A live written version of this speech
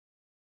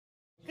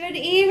Good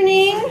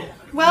evening.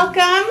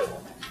 Welcome.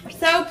 We're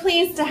so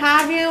pleased to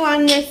have you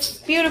on this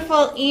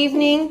beautiful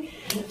evening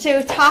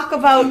to talk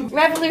about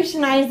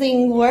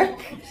revolutionizing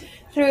work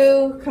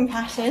through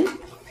compassion.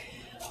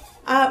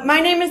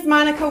 My name is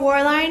Monica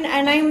Warline,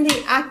 and I'm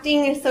the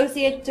Acting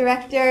Associate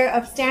Director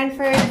of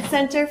Stanford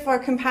Center for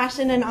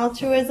Compassion and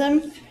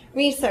Altruism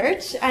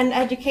Research and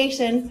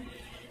Education.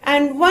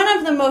 And one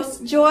of the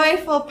most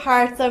joyful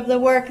parts of the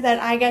work that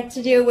I get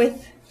to do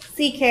with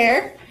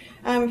CoCare,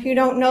 if you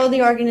don't know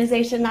the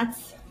organization,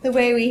 that's the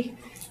way we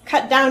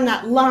cut down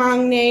that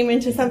long name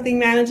into something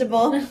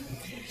manageable.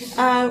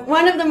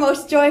 One of the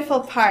most joyful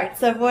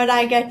parts of what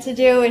I get to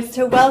do is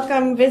to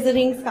welcome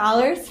visiting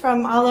scholars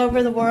from all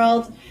over the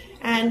world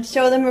and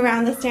show them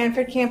around the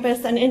Stanford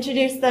campus and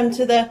introduce them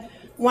to the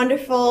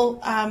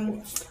wonderful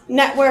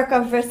network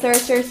of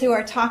researchers who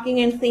are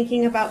talking and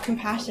thinking about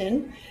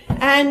compassion.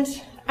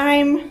 And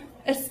I'm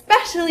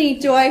especially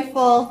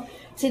joyful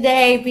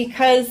today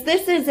because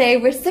this is a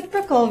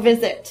reciprocal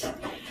visit.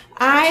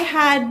 I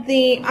had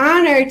the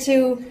honor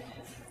to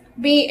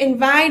be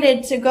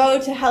invited to go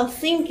to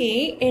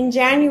Helsinki in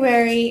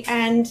January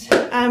and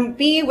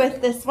be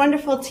with this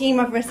wonderful team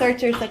of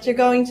researchers that you're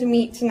going to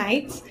meet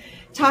tonight,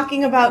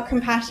 talking about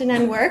compassion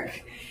and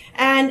work.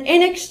 And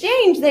in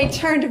exchange, they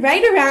turned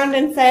right around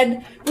and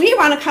said, "We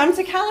want to come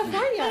to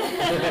California."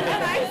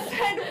 And I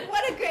said,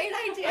 "What a great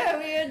idea.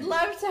 We would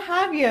love to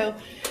have you."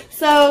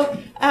 So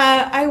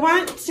I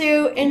want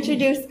to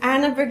introduce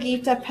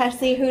Birgitta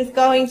Pessi, who's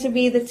going to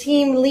be the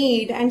team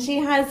lead. And she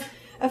has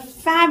a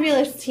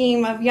fabulous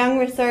team of young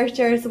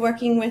researchers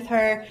working with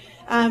her.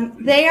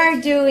 They are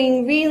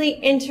doing really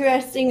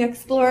interesting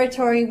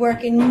exploratory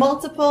work in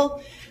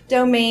multiple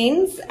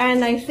domains.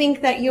 And I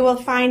think that you will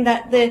find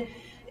that the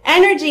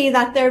energy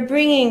that they're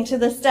bringing to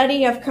the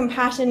study of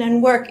compassion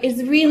and work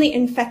is really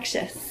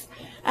infectious.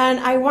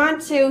 And I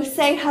want to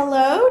say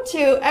hello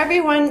to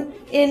everyone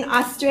in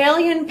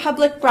Australian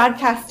public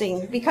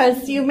broadcasting,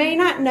 because you may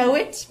not know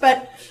it,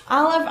 but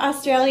all of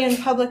Australian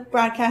public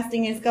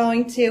broadcasting is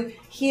going to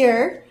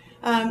hear,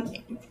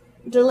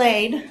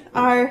 delayed,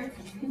 our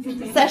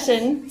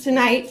session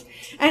tonight.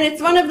 And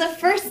it's one of the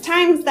first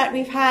times that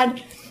we've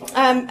had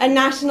a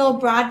national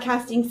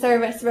broadcasting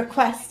service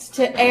request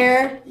to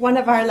air one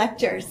of our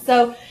lectures.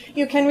 So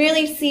you can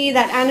really see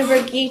that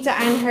Birgitta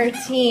and her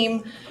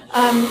team,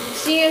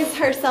 she is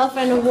herself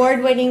an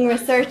award-winning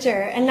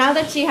researcher, and now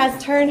that she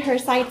has turned her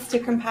sights to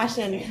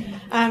compassion,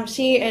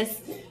 she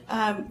is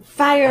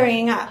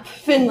firing up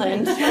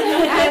Finland.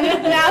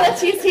 And now that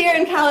she's here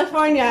in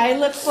California, I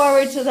look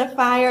forward to the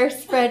fire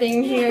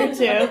spreading here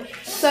too.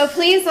 So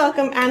please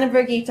welcome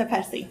Birgitta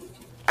Pessi.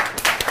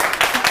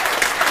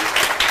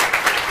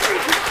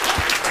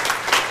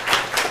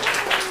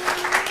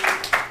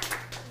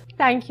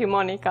 Thank you,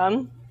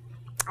 Monica,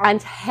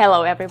 and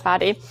hello,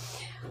 everybody.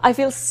 I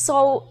feel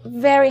so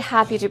very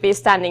happy to be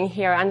standing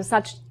here and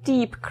such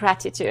deep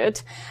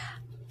gratitude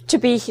to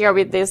be here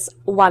with this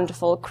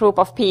wonderful group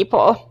of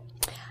people.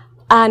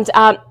 And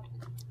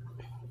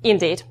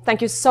indeed,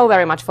 thank you so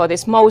very much for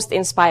this most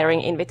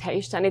inspiring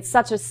invitation. It's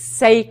such a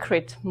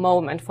sacred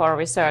moment for a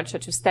researcher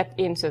to step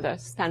into the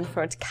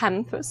Stanford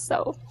campus.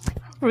 So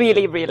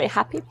really, really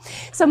happy.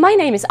 So my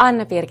name is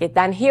Birgitta,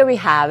 and here we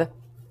have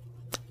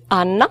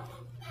Anna,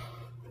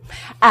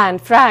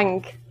 and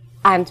Frank,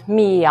 and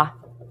Mia,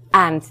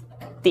 and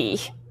Dee.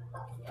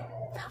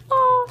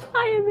 Oh,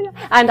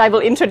 and I will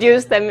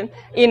introduce them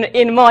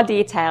in more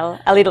detail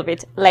a little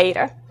bit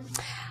later.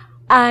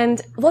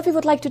 And what we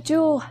would like to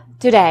do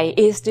today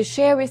is to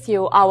share with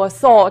you our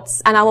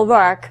thoughts and our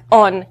work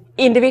on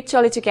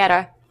individually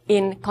together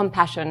in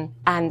compassion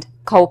and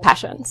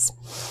co-passions.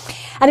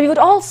 And we would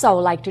also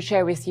like to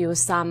share with you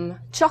some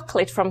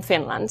chocolate from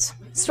Finland,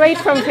 straight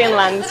from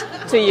Finland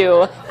to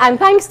you. And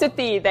thanks to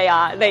Dee, they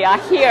are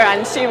here,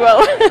 and she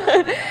will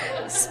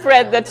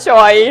spread the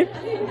joy.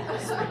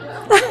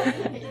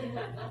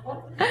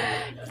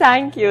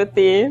 Thank you,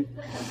 Dee.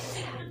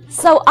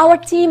 So our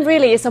team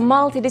really is a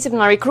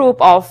multidisciplinary group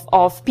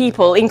of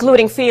people,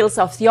 including fields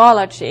of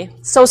theology,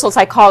 social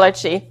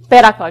psychology,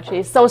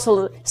 pedagogy,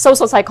 social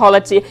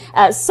psychology,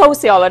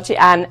 sociology,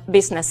 and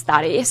business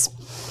studies.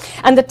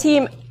 And the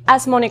team,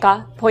 as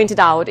Monica pointed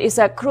out, is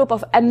a group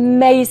of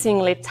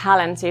amazingly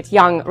talented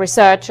young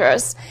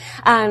researchers.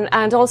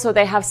 And also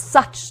they have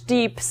such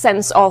deep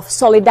sense of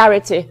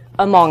solidarity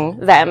among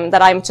them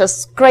that I'm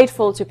just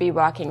grateful to be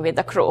working with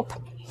the group.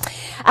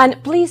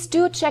 And please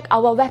do check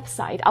our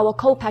website, our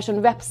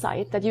CoPassion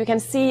website, that you can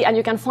see and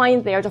you can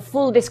find there the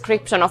full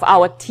description of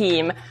our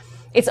team.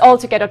 It's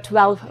altogether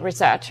 12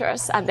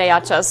 researchers, and they are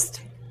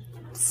just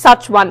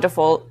such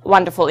wonderful,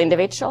 wonderful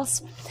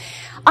individuals.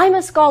 I'm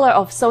a scholar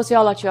of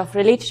sociology of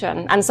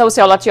religion and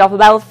sociology of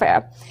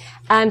welfare,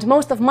 and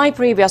most of my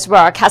previous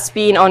work has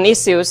been on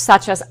issues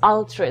such as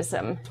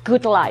altruism,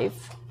 good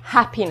life,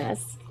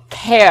 happiness,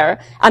 care,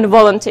 and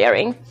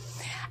volunteering.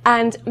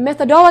 And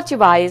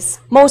methodology-wise,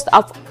 most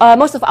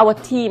of our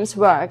team's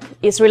work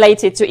is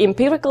related to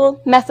empirical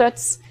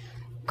methods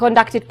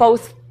conducted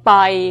both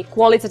by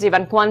qualitative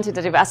and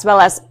quantitative, as well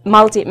as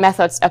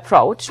multi-methods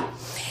approach.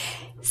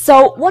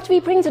 So what we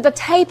bring to the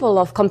table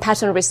of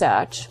compassion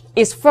research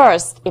is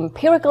first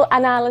empirical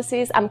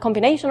analysis and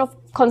combination of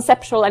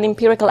conceptual and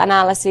empirical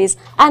analysis,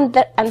 and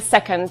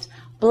second,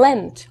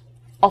 blend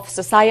of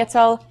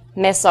societal,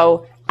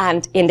 meso,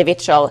 and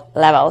individual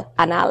level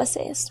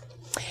analysis.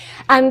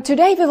 And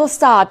today we will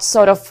start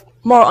sort of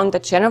more on the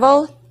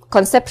general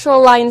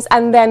conceptual lines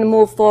and then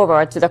move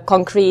forward to the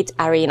concrete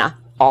arena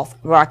of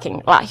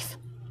working life.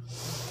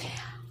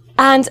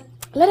 And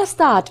let us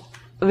start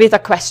with a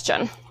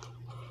question.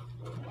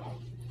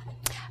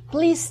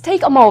 Please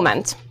take a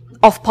moment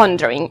of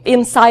pondering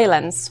in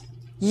silence,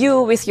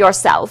 you with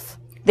yourself,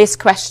 this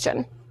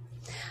question.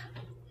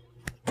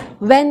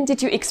 When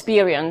did you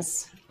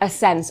experience a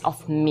sense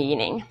of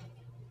meaning?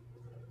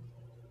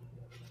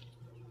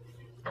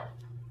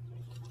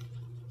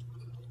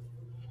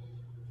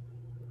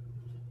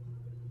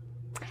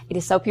 It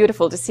is so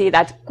beautiful to see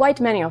that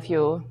quite many of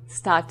you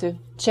start to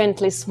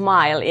gently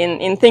smile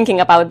in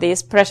thinking about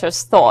these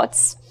precious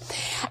thoughts.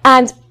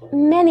 And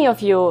many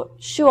of you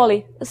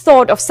surely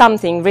thought of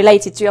something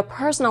related to your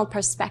personal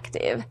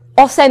perspective,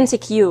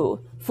 authentic you,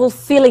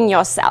 fulfilling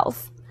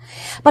yourself,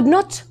 but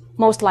not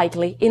most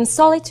likely in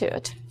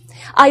solitude.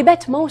 I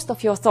bet most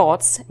of your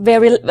thoughts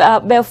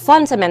were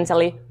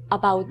fundamentally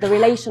about the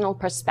relational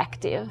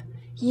perspective,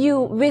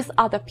 you with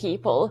other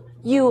people,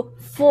 you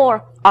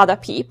for other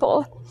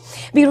people.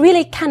 We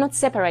really cannot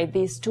separate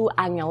these two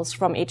angles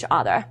from each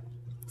other,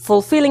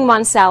 fulfilling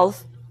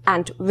oneself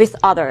and with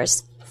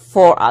others,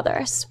 for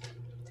others.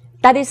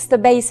 That is the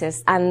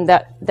basis and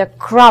the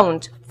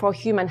ground for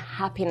human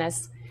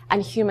happiness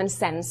and human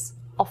sense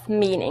of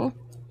meaning.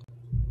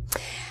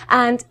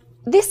 And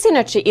this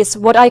synergy is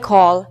what I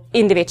call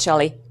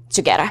individually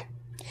together.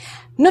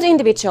 Not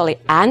individually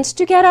and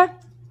together,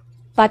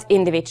 but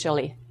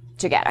individually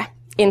together,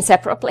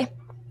 inseparably.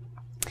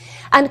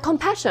 And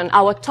compassion,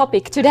 our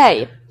topic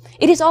today,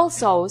 it is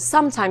also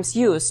sometimes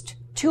used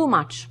too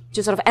much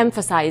to sort of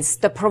emphasize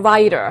the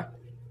provider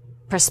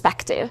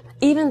perspective,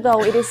 even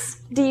though it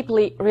is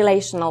deeply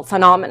relational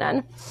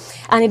phenomenon.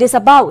 And it is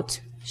about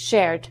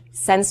shared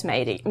sense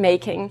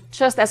making,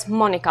 just as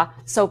Monica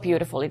so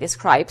beautifully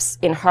describes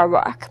in her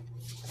work.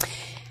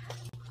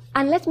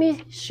 And let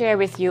me share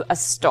with you a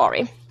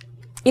story.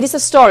 It is a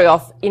story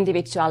of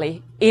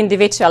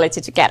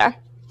individuality together.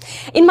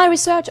 In my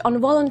research on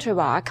voluntary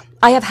work,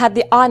 I have had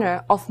the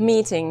honor of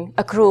meeting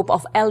a group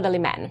of elderly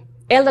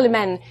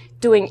men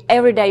doing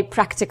everyday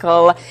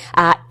practical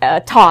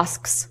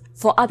tasks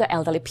for other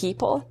elderly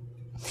people.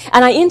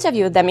 And I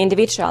interviewed them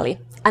individually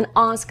and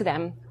asked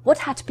them what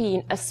had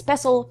been a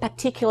special,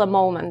 particular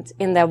moment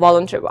in their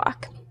voluntary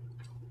work.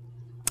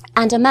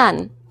 And a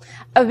man,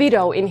 a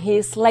widow in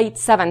his late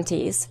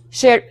 70s,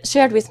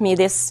 shared with me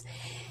this,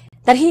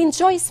 that he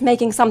enjoys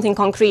making something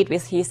concrete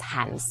with his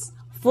hands,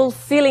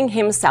 fulfilling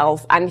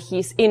himself and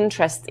his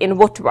interest in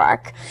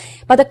woodwork.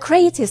 But the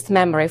greatest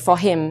memory for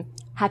him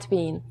had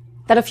been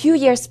that a few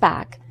years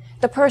back,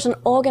 the person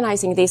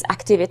organizing these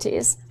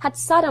activities had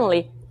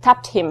suddenly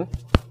tapped him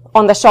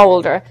on the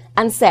shoulder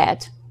and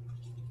said,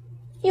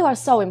 "You are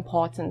so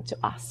important to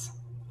us."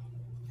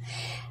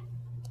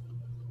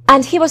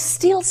 And he was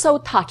still so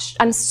touched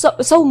and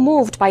so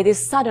moved by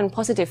this sudden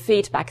positive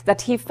feedback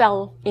that he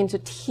fell into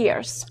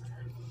tears.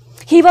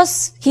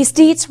 His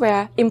deeds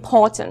were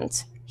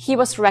important. He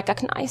was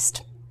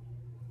recognized.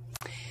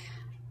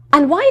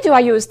 And why do I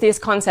use these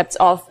concepts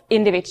of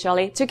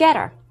individually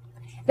together?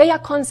 They are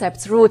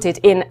concepts rooted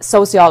in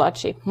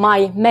sociology,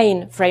 my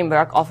main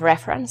framework of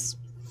reference.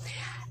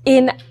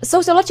 In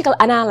sociological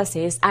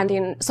analysis and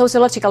in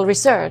sociological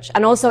research,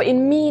 and also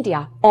in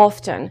media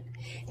often,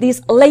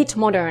 these late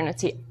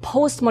modernity,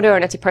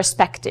 post-modernity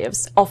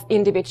perspectives of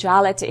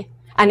individuality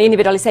and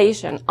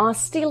individualization are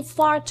still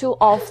far too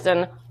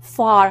often,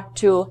 far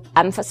too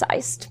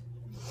emphasized.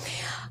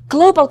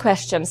 Global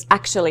questions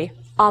actually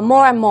are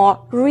more and more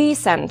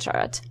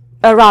recentered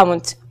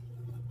around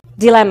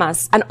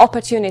dilemmas and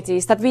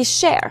opportunities that we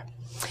share.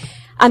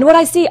 And what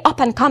I see up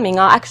and coming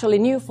are actually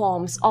new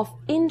forms of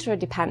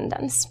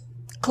interdependence,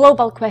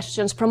 global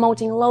questions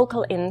promoting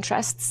local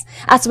interests,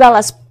 as well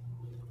as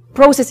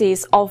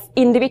processes of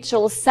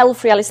individual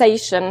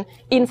self-realization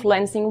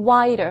influencing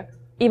wider,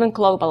 even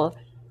global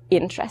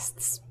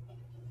interests.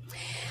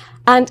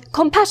 And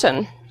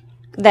compassion,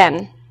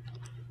 then,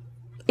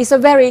 is a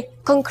very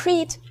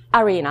concrete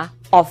arena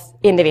of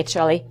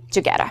individually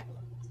together.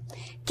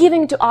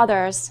 Giving to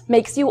others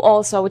makes you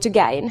also to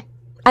gain,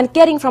 and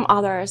getting from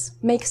others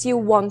makes you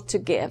want to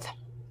give.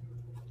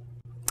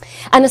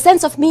 And a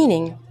sense of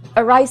meaning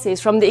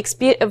arises from the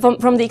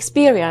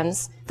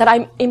experience that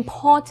I'm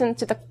important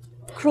to the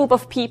group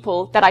of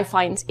people that I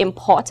find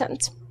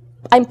important.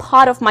 I'm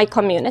part of my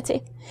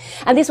community.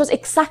 And this was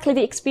exactly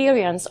the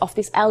experience of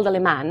this elderly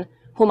man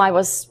whom I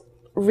was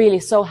really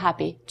so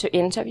happy to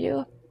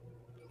interview.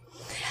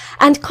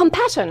 And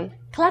compassion,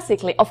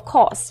 classically, of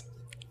course,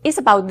 is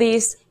about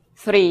these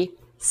 3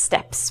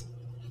 steps.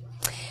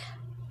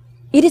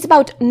 It is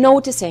about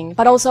noticing,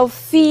 but also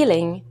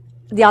feeling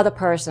the other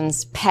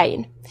person's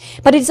pain.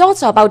 But it's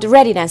also about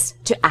readiness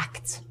to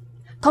act.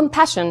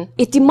 Compassion,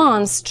 it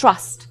demands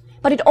trust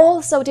but it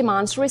also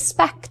demands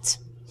respect.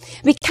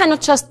 We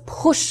cannot just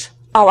push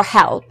our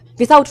help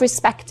without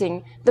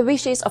respecting the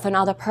wishes of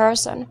another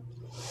person.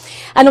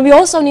 And we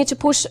also need to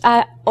push,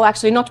 or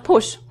actually not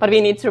push, but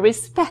we need to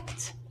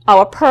respect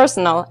our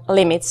personal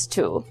limits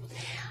too.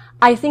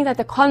 I think that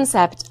the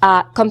concept,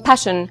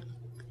 compassion,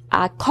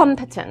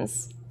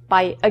 competence,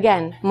 by,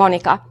 again,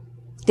 Monica,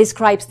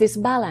 describes this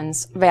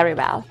balance very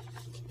well.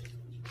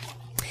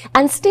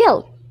 And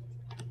still,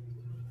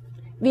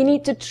 we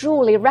need to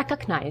truly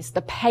recognize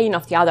the pain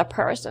of the other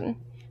person.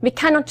 We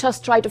cannot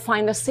just try to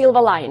find a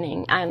silver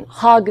lining and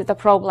hug the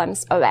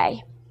problems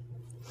away.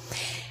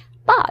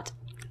 But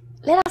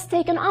let us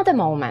take another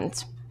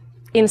moment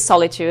in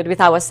solitude with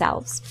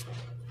ourselves.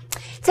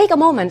 Take a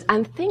moment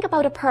and think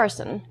about a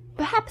person,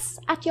 perhaps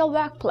at your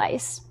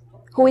workplace,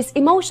 who is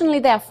emotionally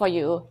there for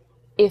you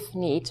if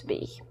need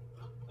be.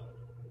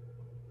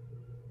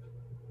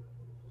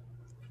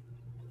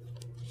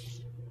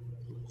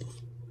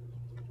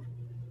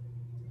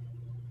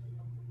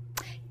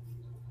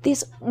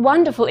 These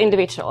wonderful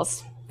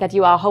individuals that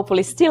you are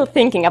hopefully still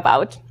thinking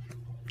about,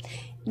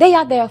 they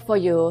are there for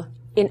you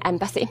in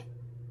empathy.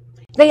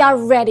 They are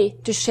ready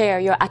to share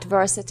your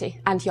adversity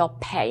and your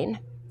pain.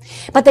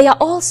 But they are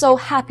also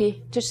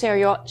happy to share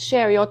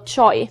your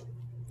joy,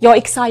 your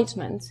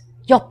excitement,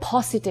 your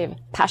positive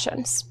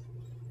passions.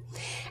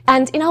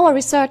 And in our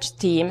research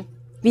team,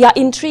 we are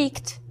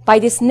intrigued by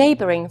this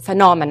neighboring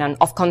phenomenon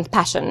of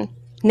compassion,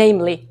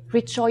 namely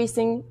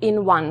rejoicing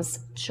in one's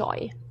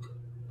joy.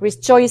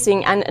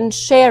 Rejoicing and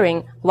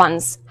sharing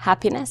one's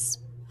happiness.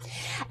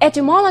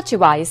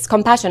 Etymology-wise,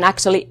 compassion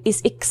actually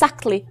is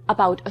exactly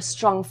about a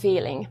strong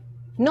feeling,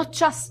 not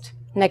just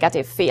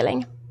negative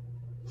feeling.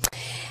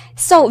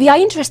 So we are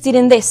interested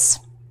in this,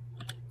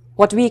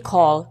 what we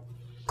call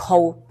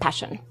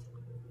CoPassion.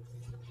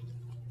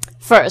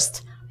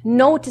 First,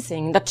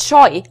 noticing the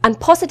joy and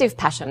positive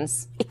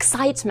passions,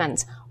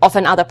 excitement of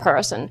another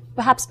person,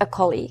 perhaps a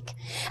colleague,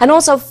 and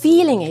also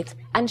feeling it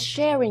and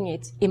sharing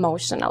it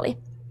emotionally.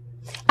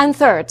 And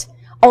third,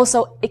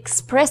 also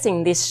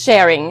expressing this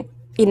sharing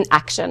in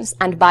actions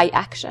and by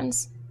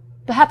actions,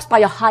 perhaps by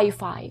a high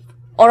five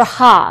or a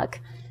hug,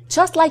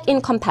 just like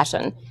in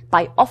compassion,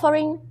 by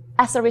offering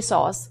as a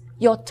resource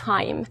your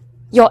time,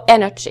 your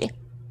energy,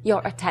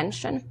 your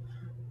attention.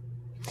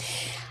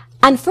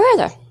 And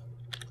further,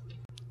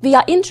 we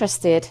are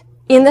interested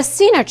in the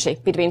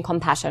synergy between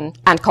compassion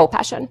and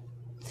CoPassion.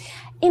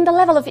 In the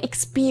level of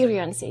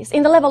experiences,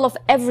 in the level of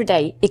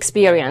everyday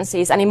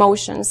experiences and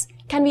emotions,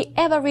 can we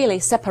ever really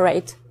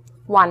separate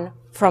one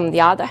from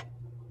the other?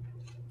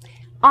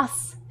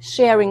 Us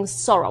sharing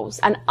sorrows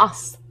and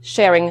us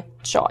sharing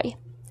joy,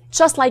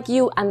 just like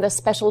you and the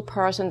special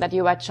person that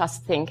you were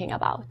just thinking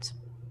about.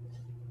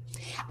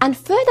 And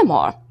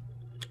furthermore,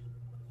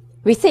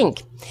 we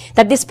think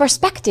that this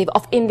perspective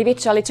of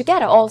individually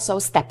together also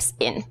steps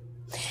in.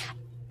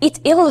 It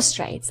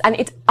illustrates and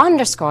it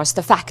underscores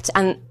the fact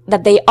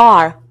that they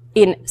are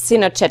in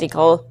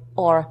synergetical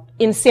or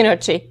in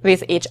synergy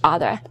with each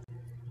other.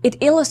 It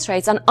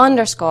illustrates and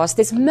underscores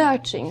this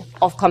merging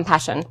of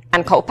compassion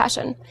and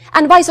CoPassion,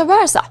 and vice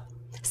versa.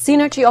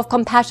 Synergy of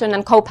compassion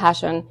and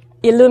CoPassion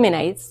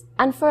illuminates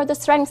and further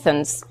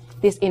strengthens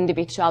this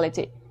individually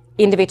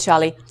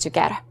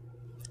together.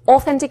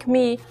 Authentic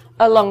me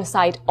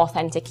alongside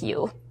authentic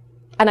you.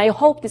 And I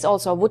hope this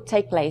also would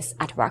take place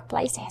at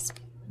workplaces.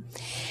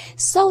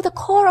 So the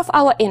core of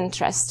our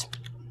interest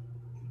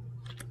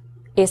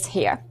is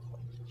here.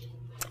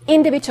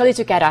 Individually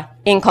together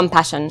in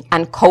compassion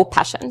and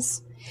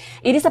CoPassions.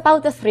 It is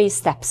about the 3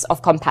 steps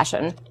of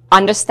compassion: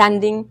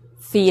 understanding,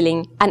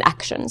 feeling, and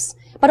actions,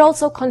 but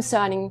also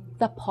concerning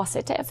the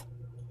positive.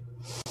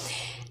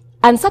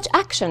 And such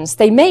actions,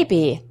 they may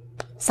be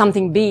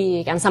something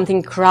big and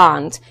something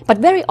grand, but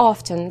very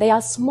often they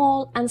are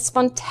small and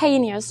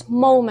spontaneous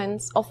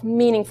moments of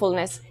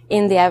meaningfulness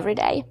in the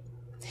everyday.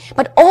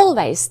 But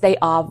always they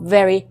are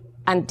very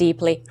and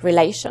deeply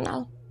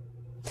relational.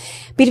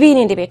 Between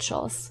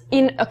individuals,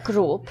 in a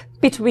group,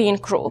 between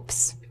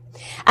groups.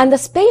 And the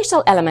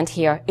spatial element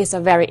here is a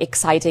very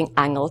exciting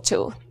angle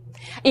too.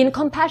 In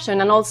compassion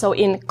and also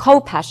in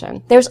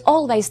CoPassion, there's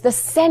always the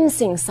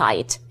sensing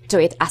side to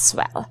it as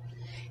well.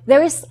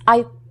 There is,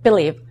 I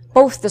believe,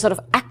 both the sort of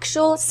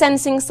actual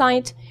sensing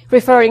side,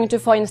 referring to,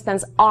 for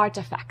instance,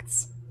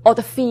 artifacts, or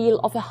the feel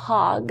of a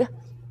hug.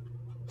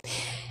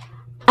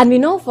 And we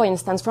know, for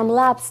instance, from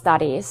lab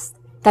studies,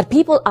 that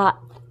people are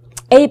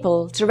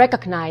able to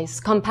recognize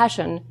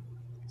compassion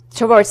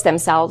towards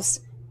themselves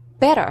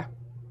better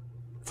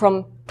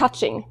from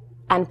touching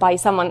and by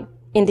someone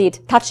indeed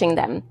touching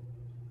them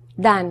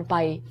than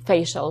by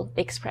facial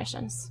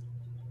expressions.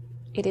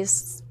 It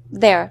is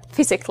there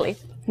physically,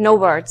 no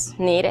words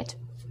needed.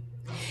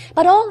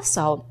 But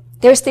also,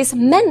 there's this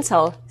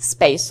mental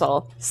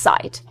spatial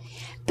side.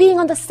 Being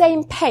on the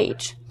same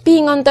page,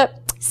 being on the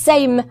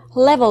same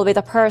level with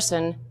a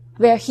person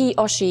where he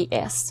or she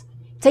is.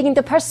 Taking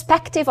the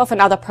perspective of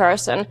another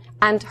person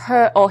and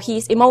her or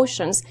his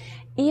emotions,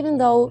 even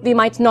though we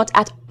might not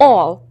at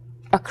all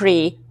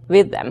agree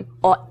with them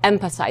or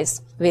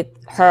empathize with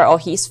her or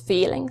his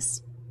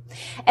feelings.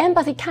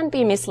 Empathy can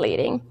be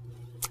misleading.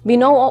 We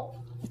know,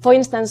 for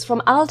instance,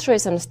 from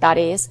altruism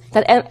studies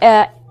that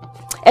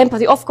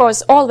empathy, of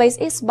course, always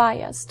is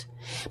biased.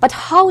 But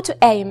how to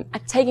aim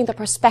at taking the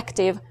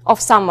perspective of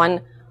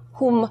someone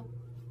whom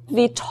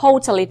we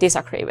totally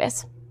disagree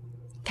with?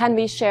 Can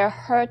we share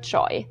her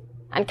joy?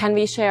 And can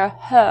we share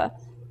her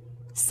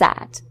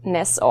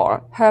sadness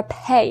or her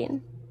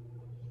pain?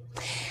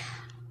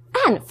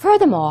 And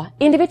furthermore,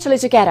 individually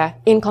together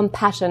in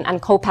compassion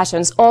and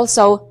co-passions,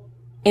 also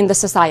in the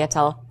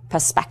societal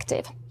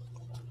perspective.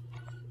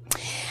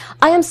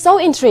 I am so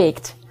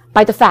intrigued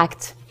by the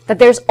fact that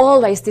there's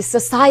always this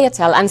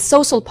societal and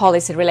social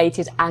policy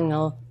related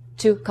angle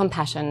to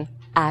compassion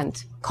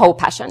and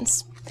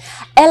co-passions.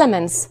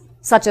 Elements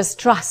such as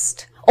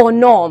trust or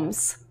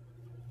norms,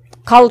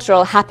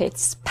 cultural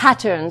habits,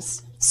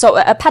 patterns,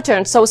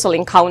 patterned social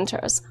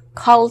encounters,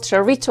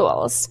 culture,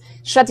 rituals,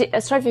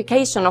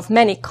 stratification of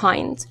many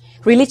kinds,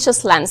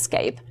 religious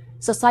landscape,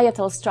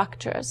 societal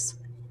structures.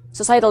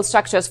 Societal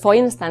structures, for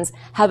instance,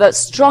 have a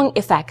strong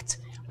effect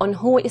on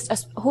who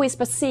is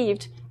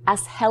perceived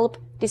as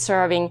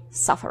help-deserving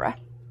sufferer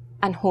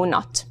and who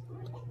not.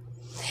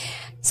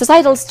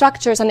 Societal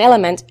structures and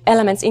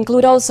elements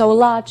include also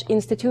large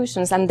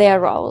institutions and their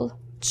role,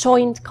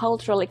 joint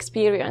cultural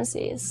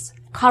experiences,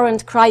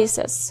 current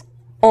crisis,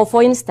 or,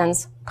 for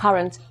instance,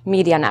 current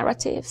media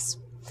narratives.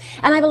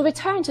 And I will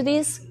return to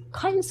these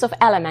kinds of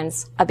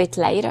elements a bit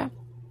later.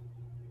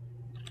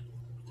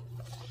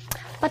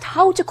 But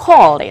how to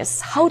call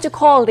this? How to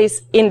call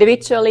this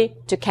individually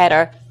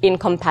together in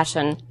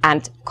compassion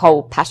and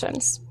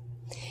co-passions?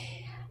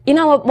 In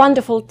our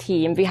wonderful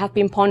team, we have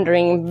been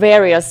pondering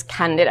various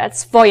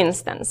candidates, for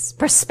instance,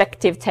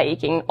 perspective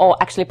taking, or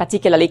actually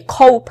particularly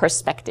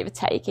co-perspective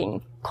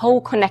taking,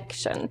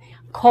 co-connection,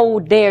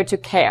 co-dare to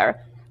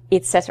care,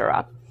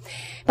 etc.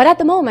 But at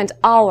the moment,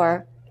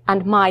 our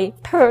and my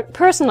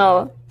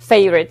personal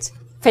favorite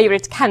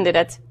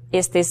candidate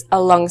is this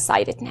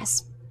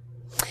alongsidedness.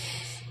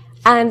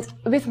 And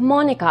with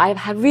Monica,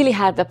 I've really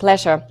had the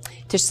pleasure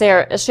to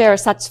share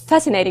such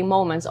fascinating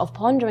moments of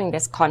pondering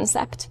this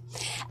concept.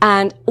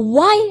 And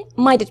why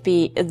might it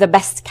be the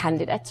best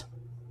candidate?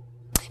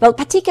 Well,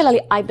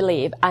 particularly I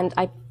believe, and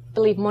I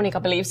believe Monica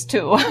believes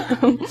too,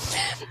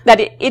 that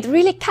it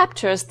really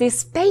captures this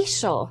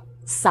spatial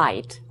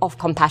side of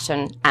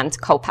compassion and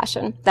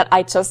co-passion that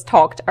I just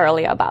talked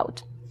earlier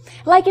about.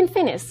 Like in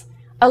Finnish,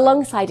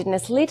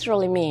 alongsidedness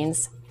literally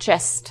means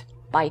chest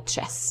by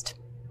chest.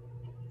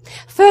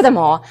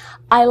 Furthermore,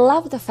 I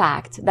love the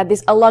fact that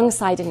this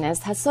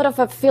alongsidedness has sort of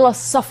a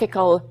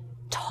philosophical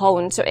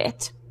tone to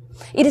it.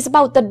 It is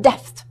about the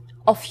depth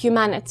of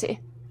humanity.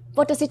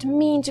 What does it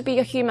mean to be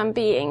a human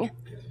being?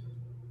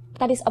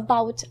 That is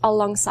about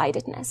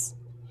alongsidedness.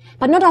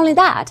 But not only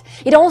that,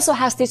 it also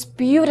has this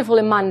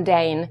beautifully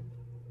mundane,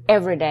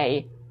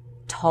 everyday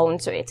tone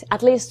to it,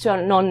 at least to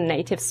a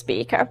non-native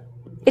speaker.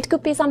 It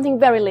could be something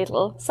very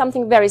little,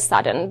 something very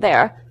sudden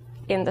there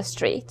in the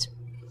street.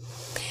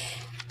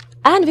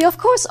 And we, of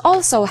course,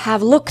 also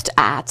have looked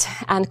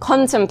at and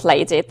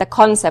contemplated the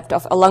concept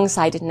of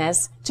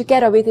alongsidedness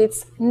together with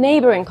its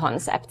neighboring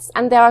concepts,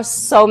 and there are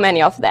so many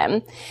of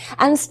them.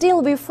 And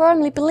still, we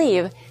firmly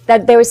believe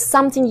that there is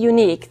something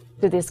unique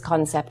to this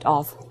concept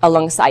of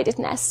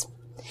alongsidedness.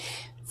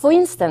 For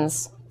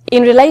instance,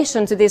 in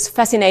relation to this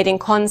fascinating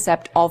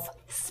concept of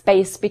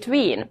space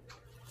between,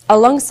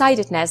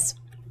 alongsidedness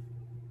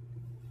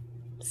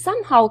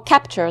somehow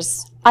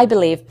captures, I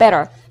believe,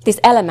 better this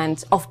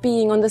element of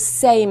being on the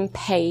same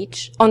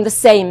page, on the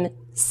same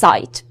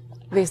site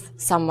with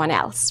someone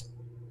else.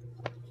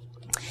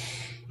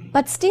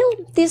 But still,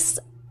 this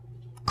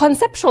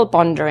conceptual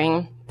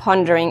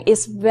pondering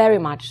is very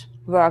much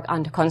work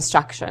under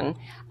construction.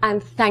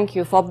 And thank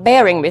you for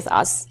bearing with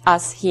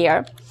us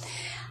here.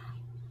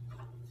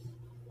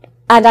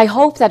 And I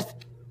hope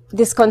that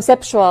this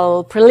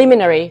conceptual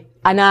preliminary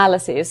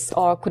analysis,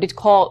 or could it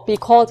be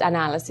called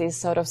analysis,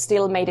 sort of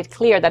still made it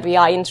clear that we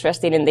are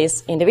interested in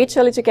this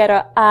individually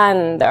together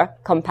and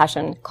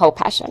compassion,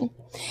 co-passion.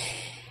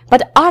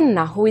 But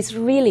Anna, who is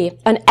really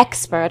an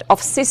expert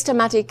of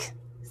systematic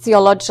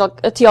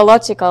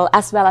theological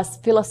as well as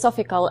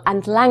philosophical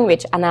and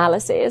language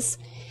analysis,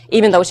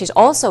 even though she's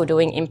also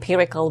doing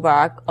empirical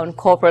work on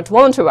corporate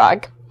voluntary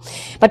work,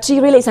 but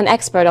she really is an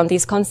expert on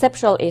these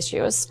conceptual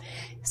issues.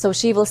 So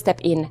she will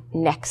step in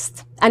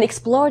next and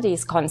explore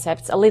these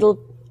concepts a little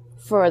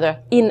further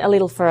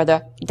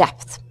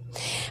depth.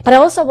 But I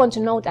also want to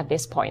note at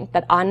this point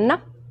that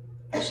Anna,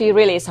 she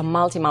really is a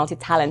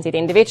multi-talented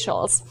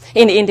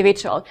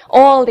individual.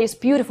 All these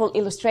beautiful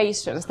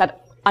illustrations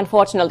that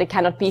unfortunately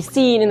cannot be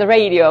seen in the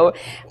radio,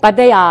 but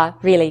they are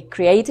really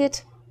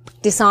created,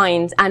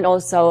 designed, and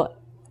also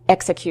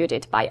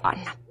executed by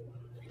Anna.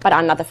 But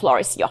Anna, the floor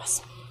is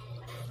yours.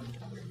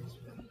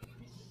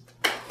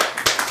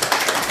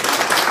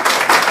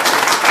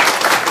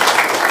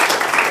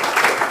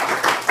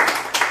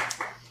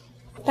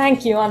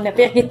 Thank you,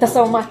 Birgitta,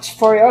 so much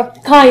for your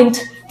kind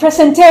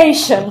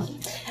presentation.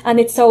 And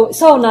it's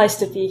so nice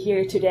to be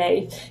here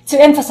today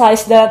to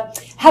emphasize the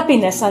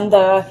happiness and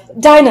the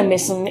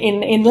dynamism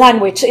in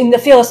language, in the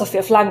philosophy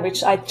of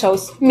language. I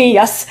chose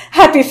Mia's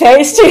happy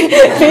face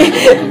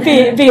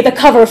to be the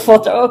cover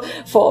photo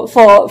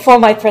for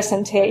my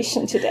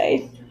presentation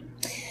today.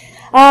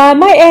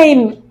 My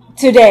aim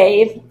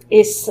today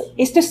is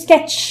to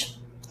sketch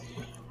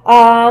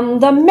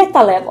the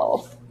meta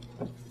level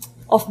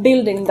of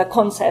building the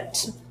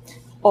concept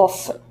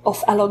of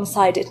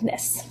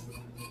alongside-edness.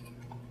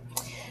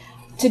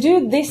 To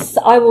do this,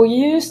 I will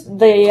use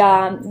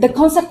the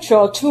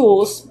conceptual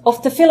tools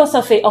of the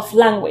philosophy of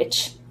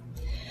language,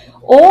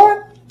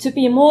 or to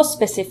be more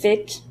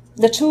specific,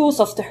 the tools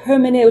of the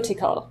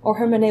hermeneutical or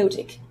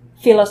hermeneutic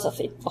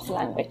philosophy of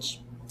language.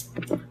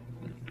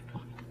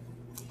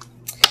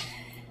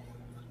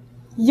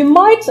 You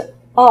might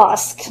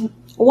ask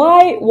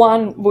why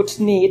one would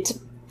need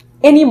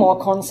any more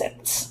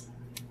concepts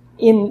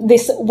in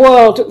this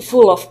world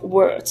full of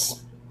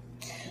words.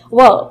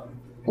 Well,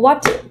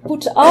 what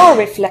put our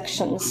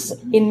reflections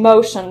in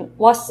motion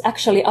was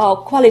actually our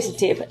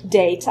qualitative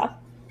data.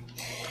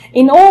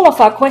 In all of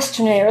our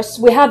questionnaires,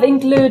 we have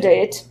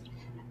included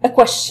a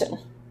question.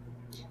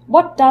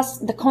 What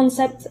does the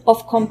concept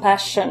of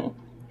compassion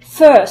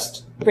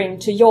first bring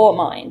to your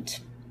mind?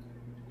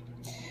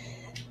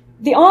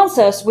 The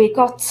answers we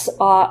got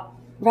are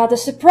rather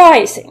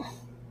surprising.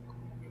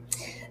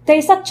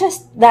 They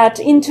suggest that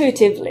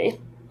intuitively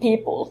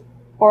people,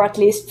 or at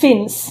least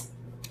Finns,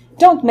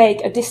 don't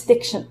make a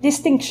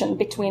distinction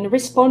between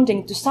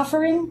responding to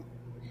suffering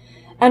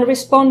and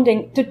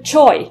responding to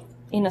joy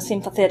in a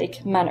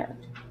sympathetic manner.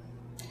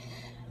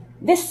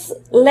 This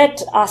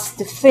led us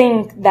to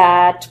think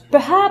that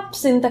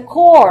perhaps in the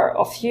core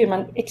of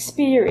human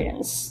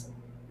experience,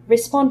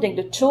 responding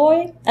to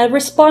joy and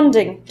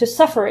responding to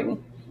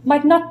suffering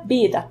might not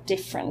be that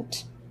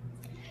different.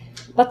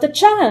 But the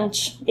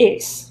challenge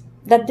is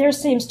that there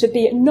seems to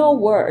be no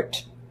word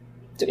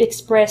to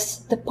express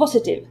the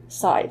positive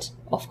side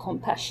of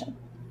compassion.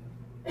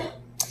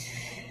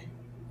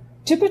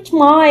 To put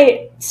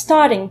my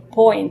starting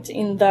point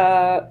in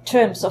the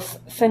terms of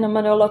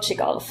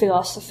phenomenological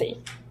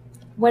philosophy,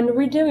 when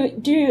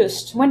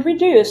reduced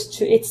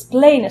to its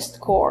plainest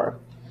core,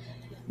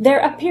 there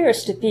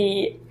appears to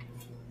be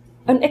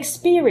an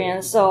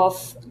experience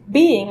of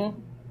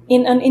being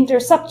in an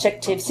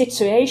intersubjective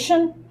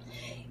situation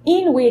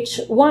in which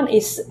one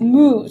is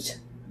moved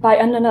by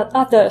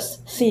another's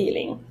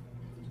feeling.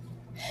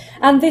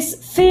 And this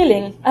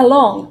feeling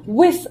along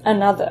with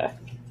another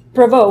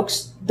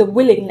provokes the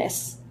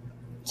willingness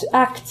to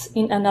act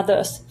in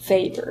another's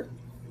favor.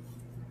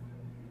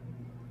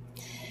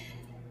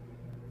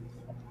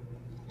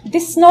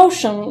 This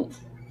notion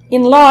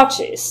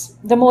enlarges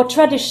the more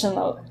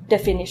traditional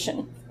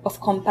definition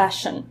of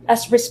compassion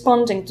as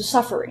responding to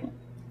suffering,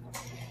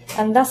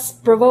 and thus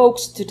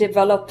provokes to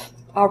develop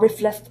our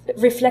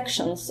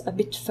reflections a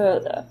bit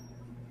further.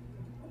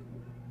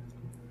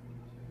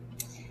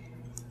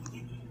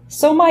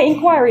 So my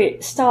inquiry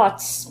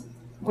starts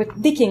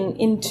with digging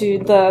into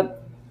the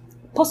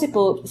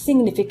possible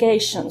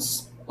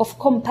significations of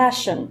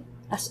compassion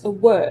as a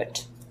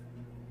word.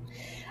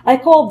 I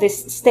call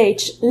this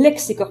stage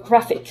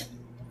lexicographic,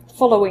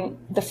 following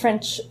the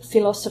French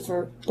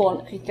philosopher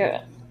Paul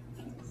Ricoeur.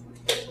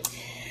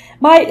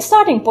 My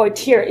starting point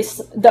here is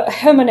the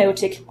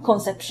hermeneutic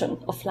conception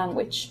of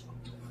language.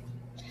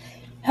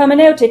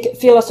 Hermeneutic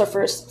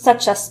philosophers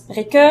such as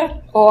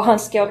Ricoeur or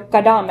Hans-Georg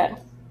Gadamer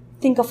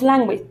think of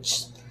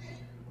language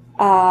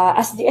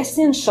as the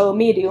essential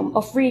medium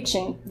of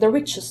reaching the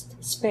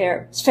richest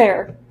sphere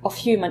of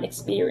human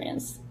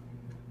experience.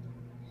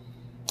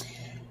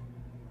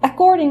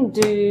 According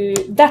to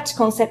that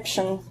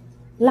conception,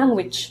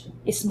 language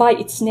is by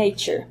its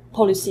nature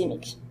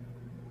polysemic.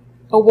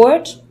 A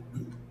word,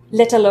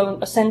 let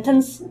alone a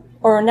sentence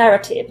or a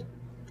narrative,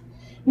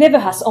 never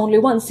has only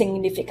one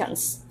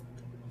significance.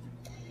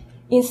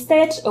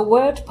 Instead, a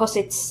word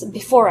posits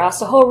before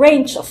us a whole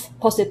range of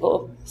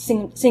possible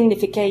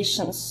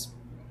significations,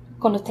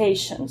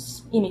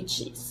 connotations,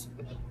 images.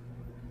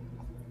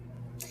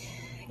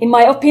 In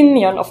my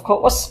opinion, of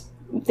course,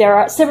 there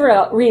are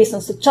several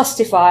reasons to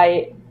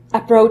justify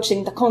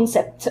approaching the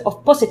concept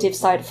of positive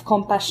side of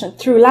compassion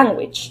through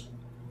language.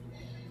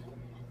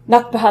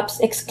 Not perhaps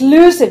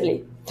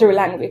exclusively through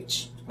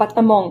language, but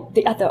among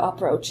the other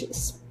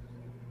approaches.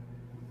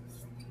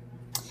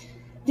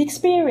 The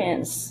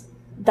experience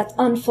that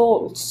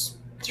unfolds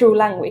through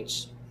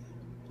language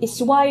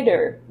is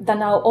wider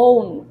than our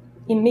own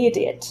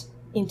immediate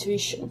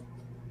intuition.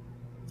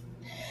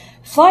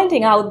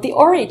 Finding out the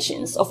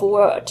origins of a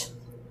word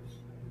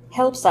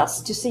helps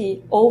us to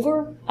see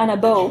over and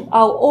above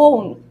our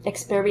own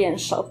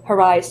experiential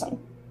horizon.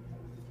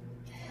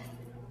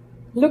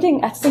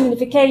 Looking at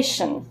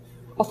signification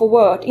of a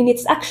word in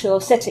its actual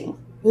setting,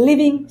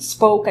 living,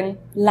 spoken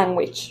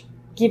language,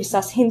 gives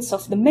us hints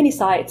of the many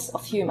sides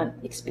of human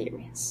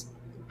experience.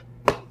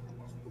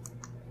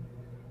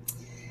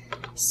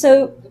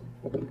 So,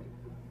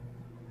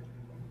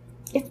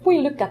 if we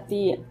look at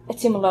the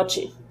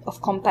etymology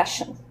of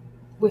compassion,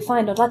 we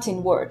find a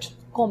Latin word,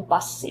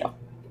 compassio.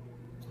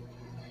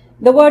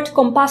 The word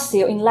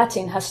compassio in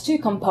Latin has two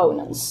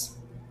components.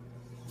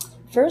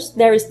 First,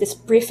 there is this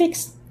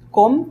prefix,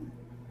 com,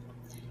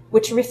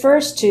 which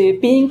refers to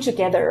being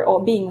together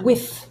or being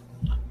with.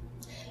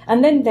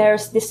 And then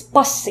there's this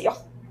passio,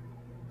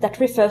 that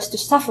refers to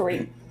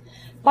suffering,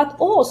 but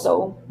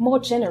also, more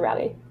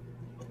generally,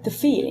 to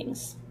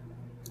feelings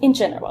in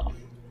general,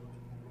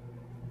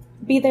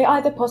 be they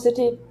either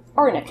positive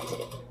or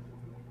negative.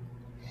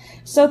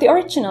 So the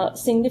original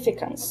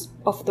significance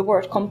of the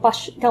word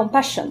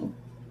compassion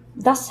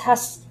thus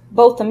has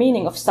both the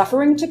meaning of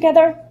suffering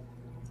together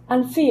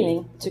and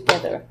feeling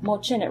together more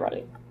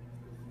generally.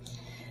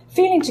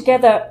 Feeling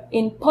together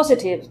in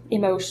positive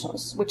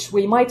emotions, which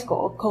we might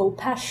call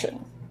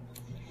CoPassion,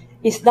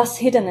 is thus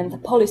hidden in the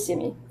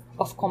polysemy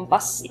of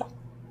compassio.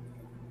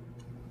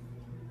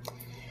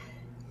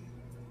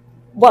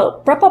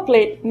 Well,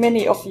 probably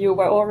many of you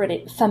were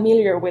already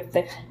familiar with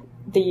the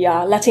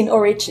Latin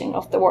origin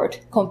of the word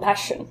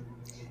compassion,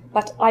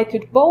 but I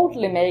could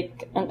boldly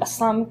make an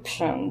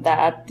assumption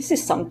that this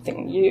is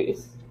something new.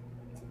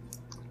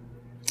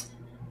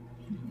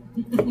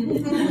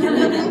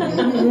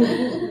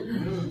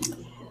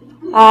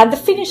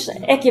 The Finnish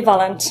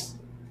equivalent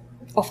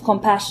of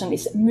compassion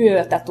is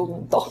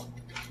myötätunto.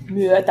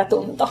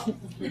 Myötätunto.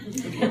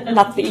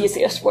 Not the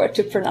easiest word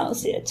to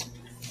pronounce it.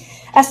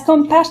 As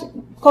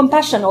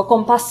compassion or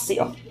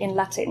compassio in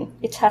Latin,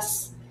 it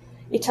has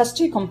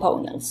two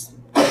components.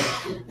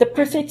 The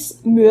prefix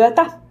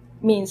myötä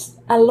means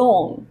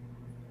along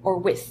or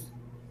with,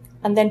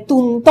 and then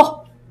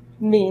tunto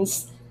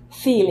means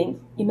feeling,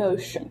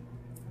 emotion.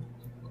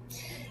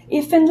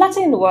 If in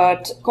Latin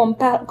word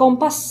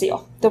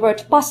compassio, the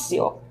word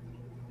passio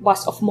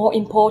was of more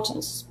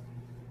importance,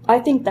 I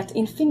think that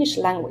in Finnish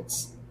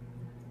language,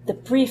 the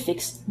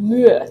prefix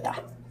myötä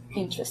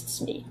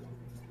interests me.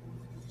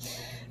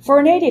 For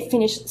a native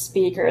Finnish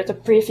speaker, the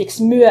prefix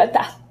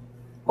myötä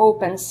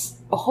opens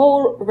a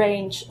whole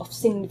range of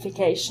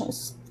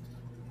significations.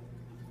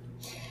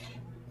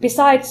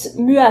 Besides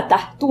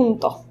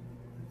myötätunto,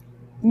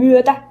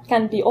 myötä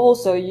can be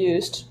also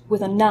used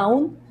with a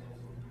noun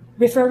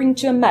referring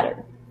to a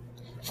matter.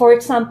 For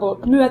example,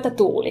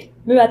 myötätuuli,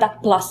 myötä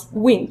plus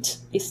wind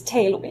is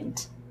tailwind.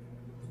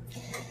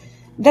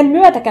 Then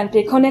myötä can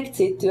be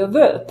connected to a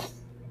verb.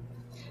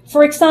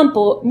 For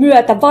example,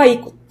 myötä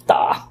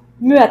vaikuttaa,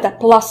 myötä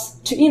plus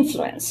to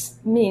influence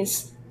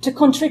means to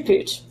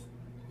contribute,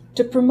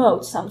 to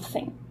promote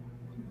something.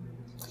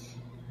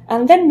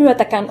 And then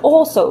myötä can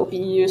also be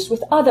used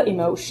with other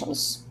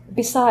emotions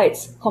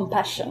besides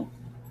compassion.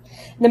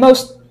 The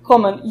most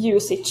common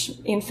usage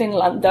in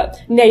Finland, the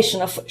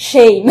nation of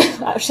shame,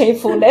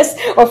 shamefulness,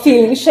 or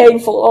feeling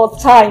shameful all the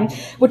time,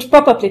 would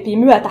probably be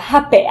myötä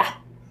häpeä,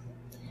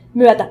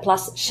 myötä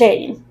plus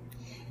shame.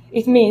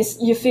 It means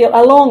you feel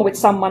along with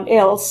someone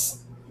else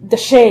the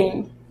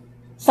shame,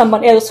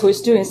 someone else who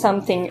is doing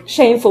something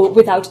shameful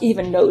without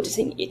even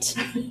noticing it.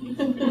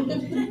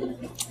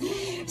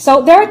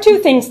 So there are two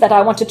things that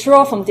I want to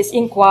draw from this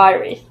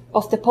inquiry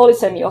of the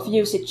polysemy of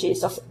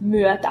usages of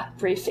myötä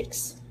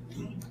prefix.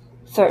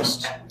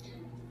 First,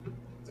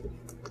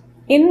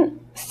 in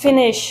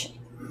Finnish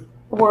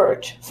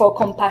word for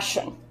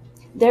compassion,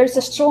 there is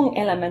a strong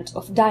element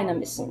of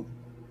dynamism.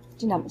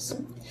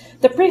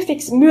 The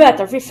prefix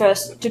myötä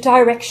refers to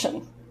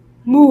direction,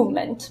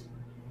 movement,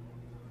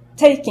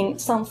 taking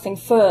something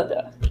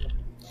further.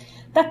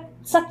 That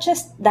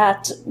suggests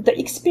that the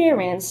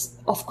experience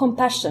of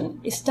compassion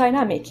is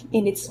dynamic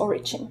in its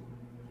origin.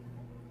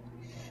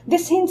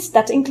 This hints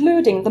that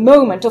including the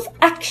moment of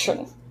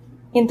action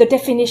in the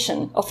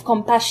definition of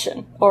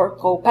compassion or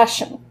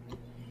CoPassion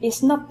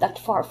is not that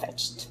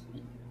far-fetched.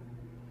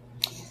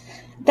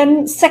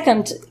 Then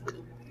second,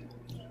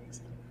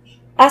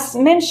 as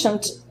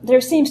mentioned,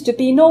 there seems to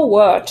be no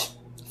word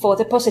for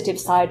the positive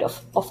side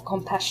of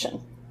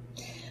compassion.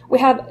 We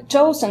have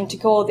chosen to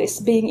call this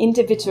being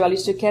individually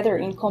together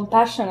in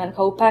compassion and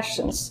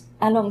CoPassion's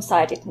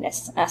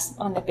alongsidedness, as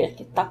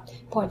Birgitta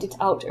pointed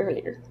out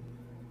earlier.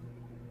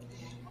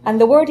 And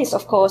the word is,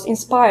 of course,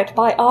 inspired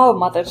by our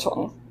mother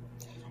tongue.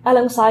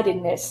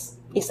 Alongsidedness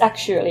is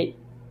actually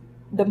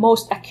the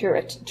most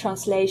accurate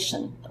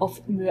translation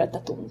of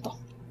myötätunto.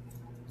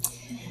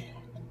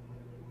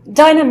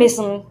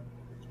 Dynamism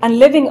and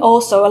living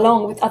also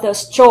along with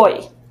others'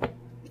 joy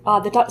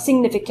are the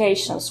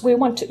significations we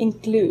want to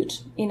include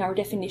in our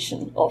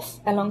definition of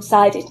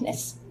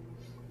alongsidedness.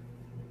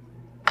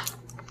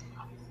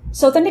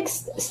 So the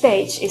next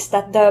stage is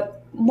that the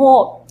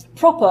more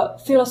proper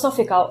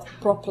philosophical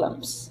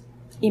problems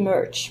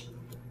emerge.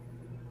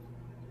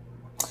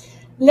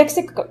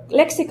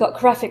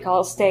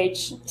 Lexicographical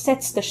stage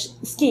sets the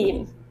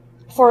scheme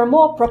for a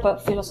more proper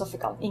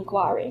philosophical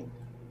inquiry.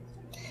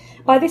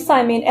 By this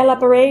I mean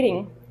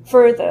elaborating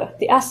further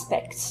the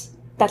aspects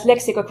that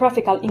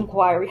lexicographical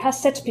inquiry has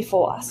set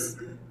before us,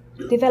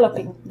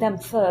 developing them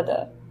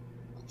further.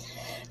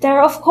 There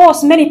are, of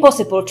course, many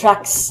possible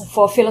tracks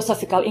for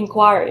philosophical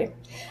inquiry,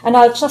 and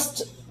I'll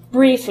just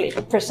briefly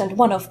present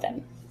one of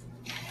them.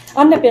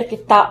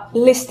 Anna-Birgitta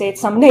listed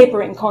some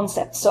neighboring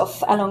concepts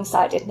of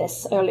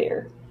alongside-edness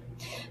earlier.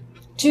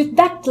 To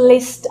that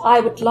list, I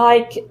would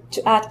like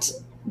to add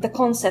the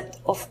concept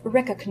of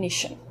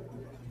recognition.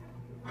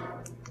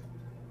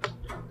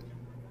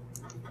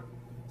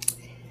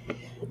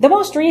 The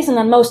most recent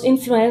and most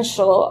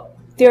influential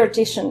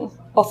theoretician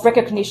of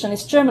recognition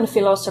is German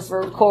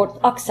philosopher called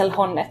Axel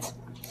Honneth.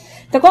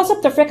 The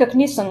concept of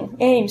recognition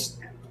aims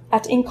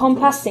at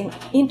encompassing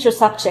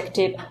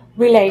intersubjective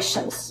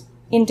relations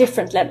in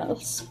different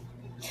levels.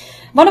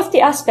 One of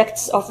the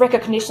aspects of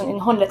recognition in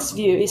Honneth's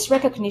view is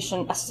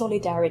recognition as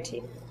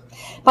solidarity.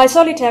 By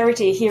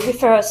solidarity, he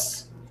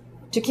refers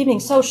to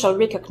giving social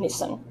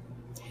recognition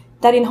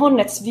that in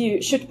Honneth's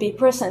view should be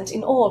present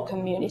in all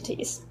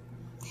communities.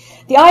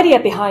 The idea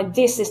behind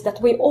this is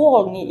that we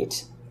all need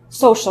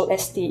social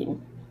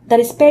esteem that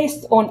is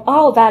based on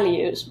our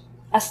value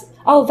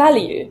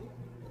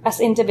as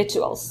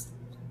individuals,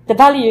 the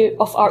value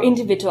of our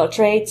individual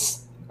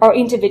traits, our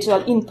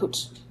individual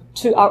input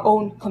to our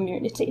own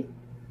community.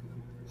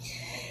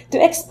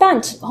 To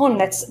expand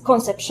Honneth's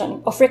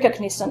conception of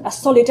recognition as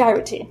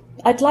solidarity,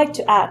 I'd like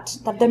to add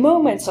that the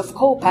moments of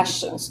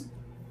CoPassion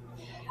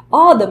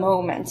are the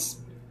moments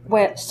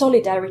where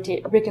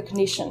solidarity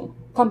recognition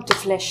come to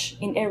flesh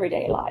in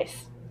everyday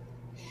life.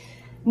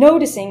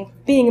 Noticing,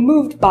 being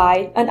moved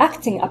by, and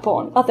acting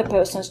upon other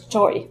person's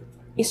joy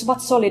is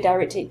what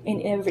solidarity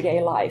in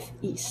everyday life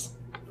is.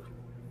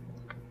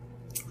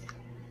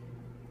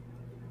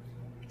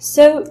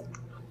 So,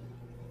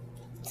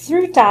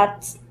 through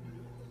that,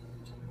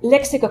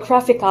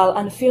 lexicographical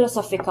and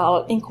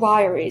philosophical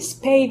inquiries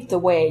paved the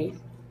way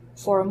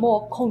for a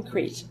more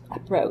concrete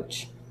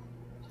approach,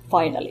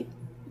 finally.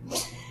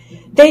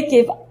 They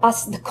give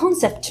us the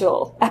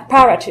conceptual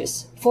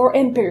apparatus for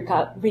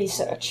empirical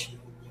research,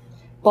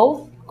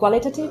 both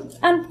qualitative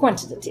and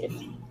quantitative.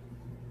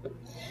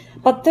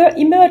 But there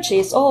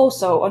emerges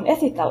also an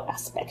ethical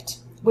aspect,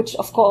 which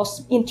of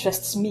course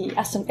interests me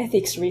as an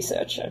ethics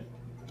researcher.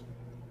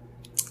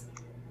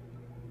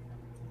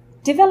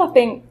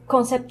 Developing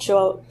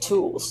conceptual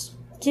tools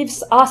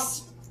gives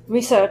us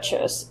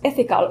researchers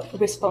ethical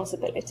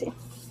responsibility.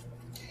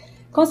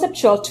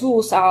 Conceptual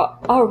tools are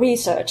our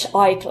research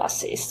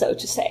eyeglasses, so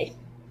to say.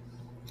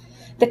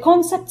 The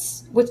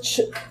concepts which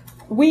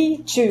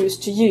we choose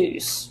to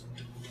use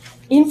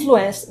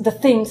influence the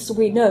things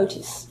we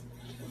notice.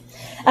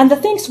 And the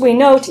things we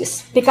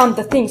notice become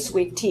the things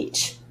we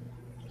teach.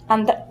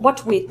 And that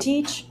what we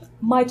teach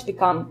might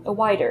become a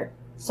wider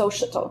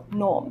societal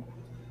norm.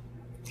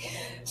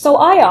 So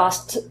I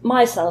asked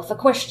myself a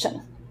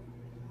question.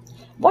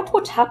 What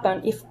would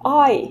happen if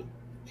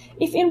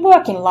in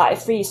working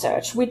life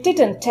research we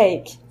didn't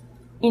take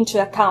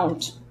into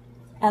account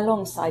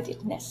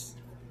alongside-edness?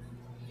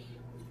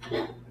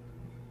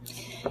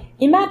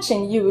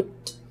 Imagine you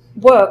would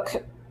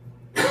work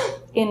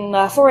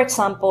for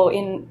example,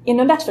 in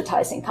an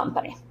advertising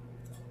company.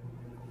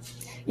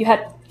 You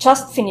had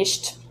just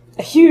finished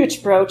a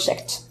huge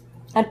project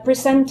and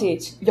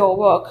presented your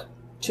work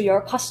to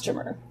your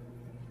customer.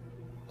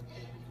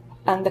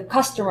 And the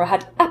customer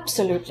had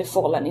absolutely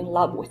fallen in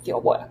love with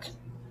your work.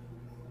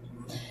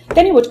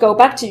 Then you would go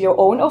back to your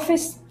own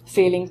office,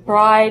 feeling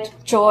pride,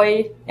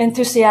 joy,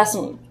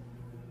 enthusiasm.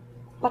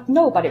 But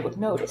nobody would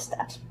notice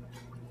that.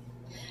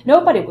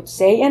 Nobody would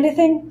say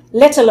anything,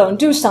 let alone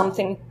do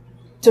something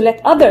to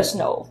let others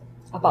know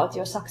about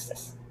your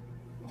success.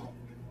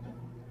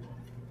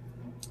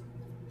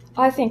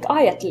 I think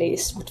I at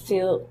least would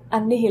feel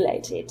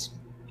annihilated.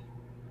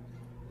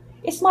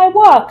 Is my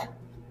work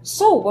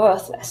so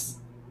worthless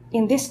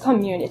in this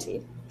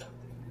community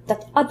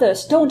that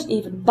others don't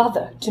even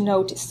bother to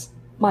notice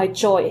my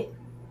joy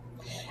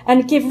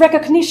and give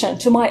recognition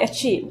to my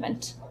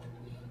achievement?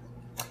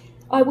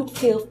 I would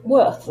feel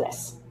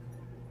worthless.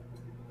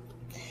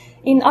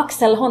 In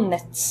Axel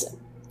Honneth's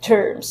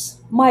terms,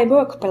 my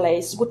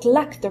workplace would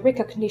lack the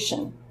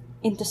recognition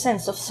in the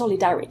sense of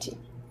solidarity.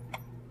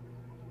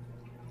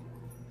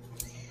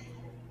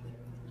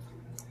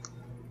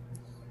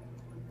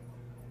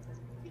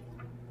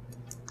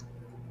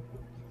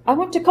 I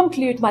want to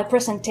conclude my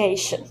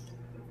presentation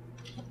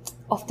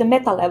of the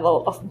meta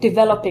level of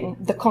developing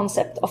the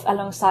concept of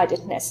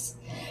alongside-edness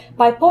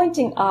by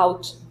pointing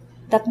out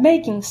that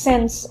making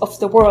sense of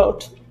the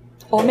world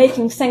or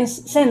making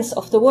sense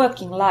of the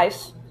working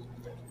life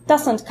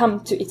doesn't come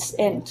to its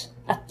end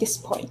at this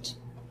point.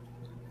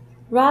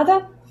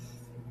 Rather,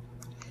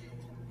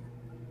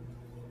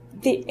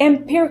 the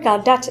empirical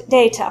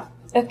data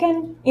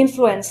again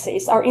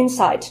influences our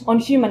insight on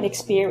human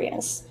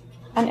experience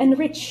and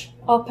enrich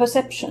our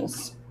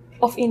perceptions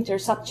of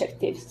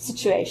intersubjective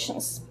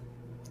situations.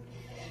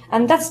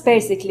 And that's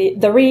basically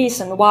the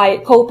reason why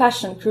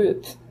CoPassion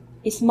group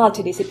is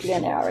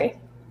multidisciplinary.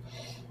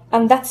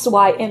 And that's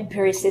why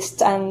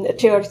empiricists and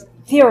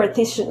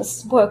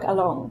theoreticians work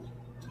along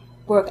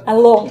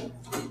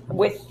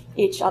with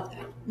each other.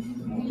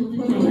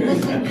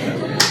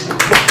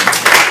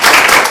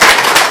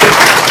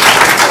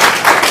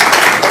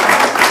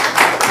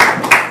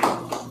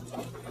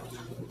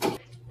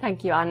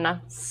 Thank you,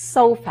 Anna.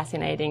 So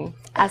fascinating.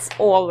 as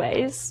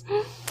always.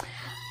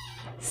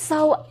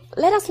 So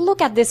let us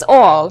look at this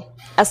all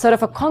as sort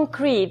of a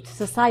concrete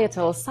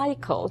societal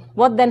cycle.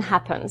 What then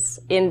happens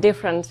in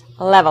different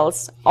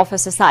levels of a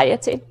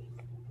society?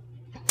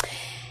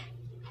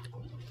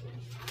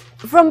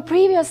 From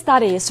previous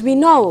studies, we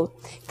know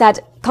that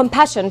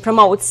compassion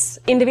promotes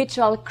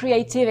individual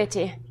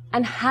creativity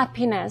and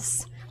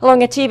happiness,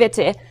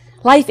 longevity,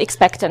 life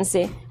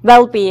expectancy,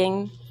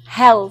 well-being,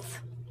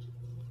 health,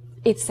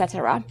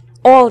 etc.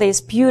 All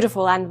these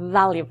beautiful and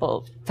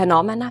valuable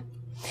phenomena.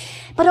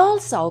 But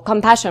also,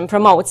 compassion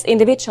promotes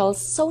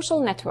individuals' social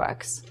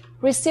networks,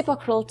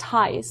 reciprocal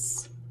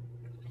ties,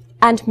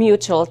 and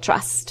mutual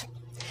trust.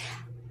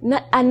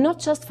 And not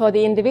just for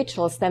the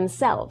individuals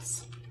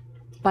themselves,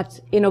 but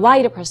in a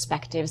wider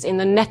perspectives, in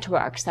the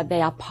networks that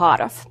they are part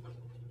of.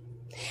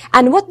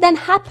 And what then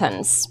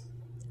happens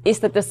is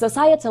that the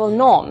societal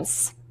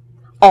norms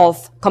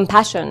of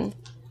compassion,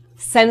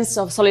 sense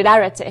of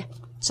solidarity,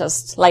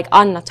 just like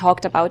Anna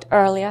talked about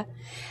earlier,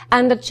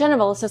 and the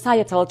general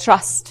societal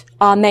trust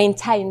are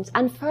maintained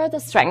and further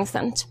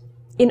strengthened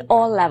in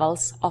all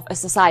levels of a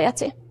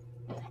society.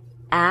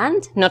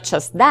 And not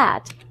just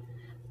that,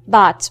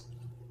 but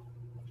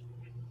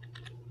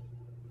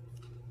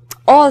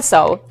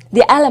also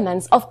the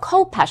elements of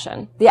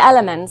CoPassion, the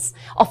elements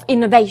of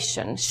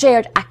innovation,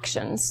 shared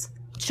actions,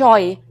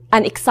 joy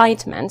and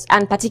excitement,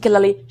 and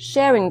particularly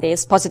sharing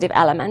these positive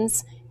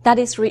elements, that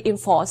is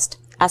reinforced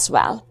as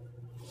well.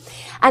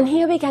 And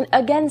here we can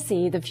again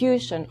see the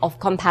fusion of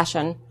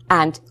compassion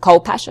and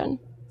CoPassion.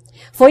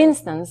 For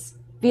instance,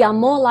 we are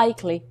more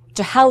likely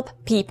to help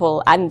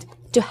people and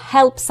to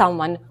help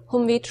someone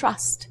whom we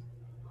trust,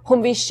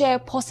 whom we share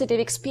positive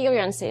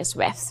experiences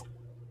with.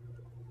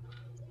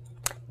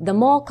 The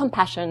more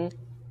compassion,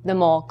 the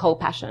more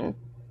CoPassion,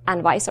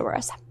 and vice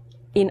versa,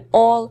 in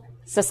all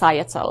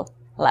societal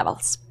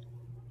levels.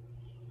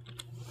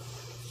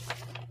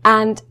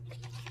 And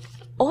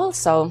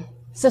also,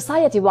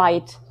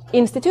 society-wide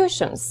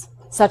institutions,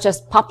 such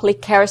as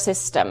public care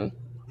system,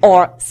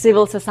 or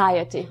civil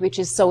society, which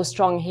is so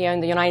strong here in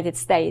the United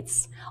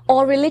States,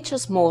 or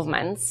religious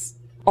movements,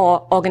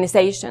 or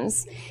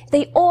organizations,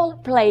 they all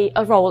play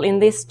a role in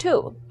this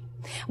too.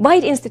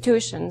 Wide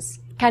institutions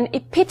can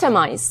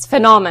epitomize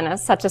phenomena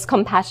such as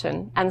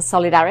compassion and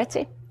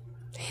solidarity.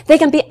 They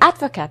can be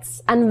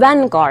advocates and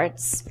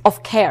vanguards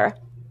of care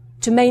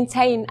to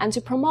maintain and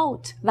to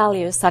promote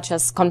values such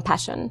as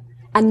compassion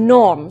and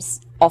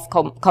norms of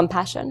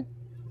compassion.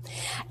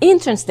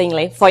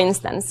 Interestingly, for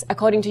instance,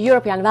 according to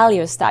European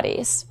value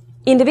studies,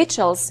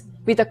 individuals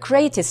with the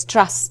greatest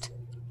trust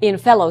in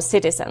fellow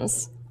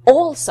citizens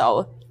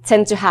also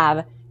tend to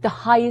have the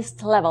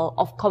highest level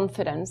of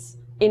confidence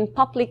in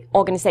public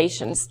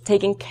organizations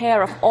taking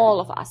care of all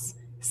of us,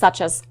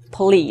 such as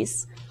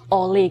police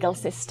or legal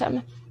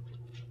system.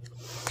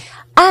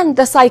 And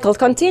the cycle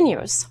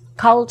continues.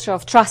 Culture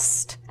of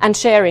trust and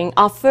sharing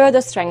are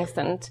further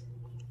strengthened,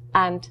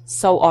 and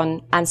so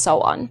on and so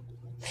on.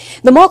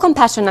 The more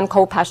compassion and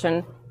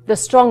CoPassion, the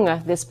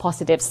stronger this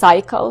positive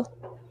cycle.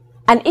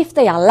 And if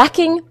they are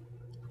lacking,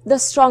 the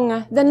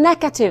stronger the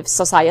negative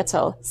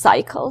societal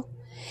cycle.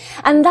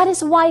 And that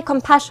is why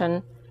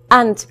compassion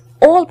and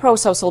all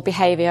pro-social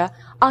behavior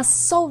are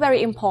so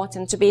very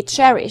important to be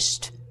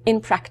cherished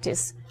in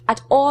practice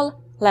at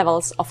all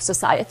levels of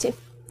society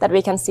that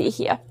we can see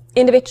here,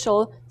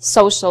 individual,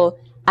 social,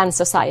 and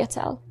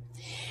societal.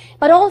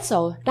 But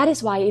also, that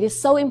is why it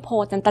is so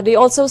important that we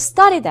also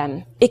study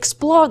them,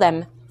 explore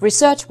them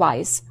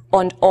research-wise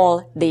on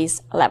all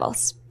these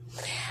levels.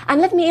 And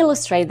let me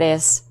illustrate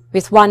this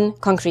with one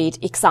concrete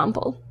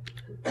example.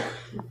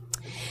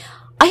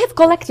 I have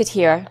collected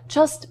here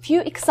just a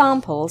few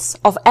examples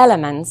of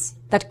elements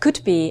that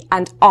could be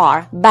and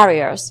are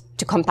barriers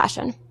to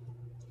compassion.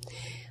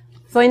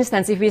 For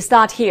instance, if we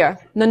start here,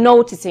 the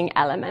noticing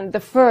element, the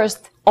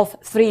first of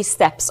 3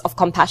 steps of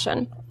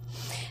compassion.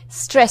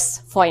 Stress,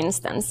 for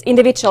instance,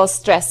 individual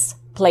stress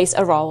plays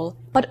a role,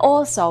 but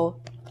also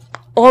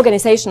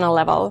organizational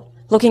level,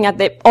 looking at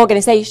the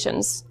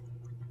organizations,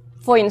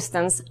 for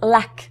instance,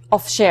 lack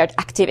of shared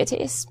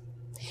activities.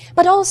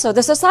 But also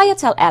the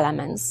societal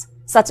elements,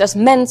 such as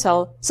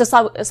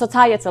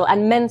societal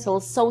and mental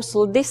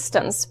social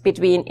distance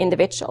between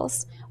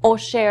individuals, or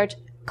shared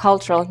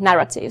cultural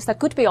narratives that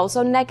could be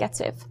also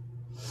negative.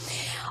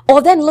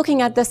 Or then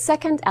looking at the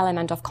second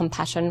element of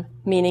compassion,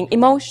 meaning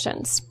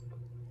emotions.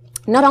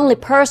 Not only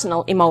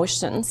personal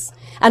emotions,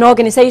 and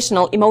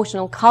organizational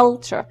emotional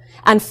culture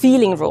and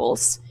feeling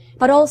rules,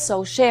 but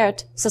also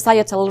shared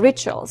societal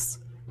rituals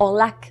or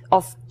lack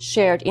of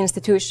shared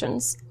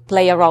institutions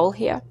play a role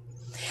here.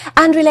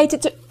 And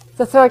related to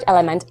the third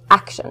element,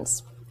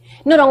 actions.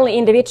 Not only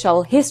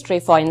individual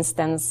history, for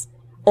instance,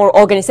 or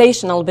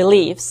organizational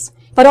beliefs,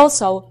 but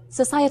also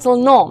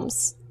societal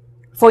norms.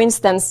 For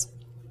instance,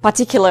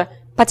 particular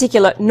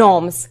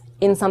norms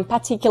in some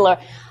particular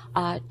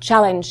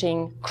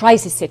challenging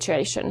crisis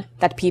situation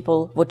that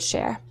people would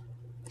share.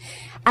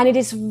 And it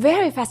is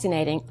very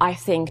fascinating, I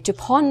think, to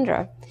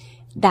ponder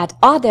that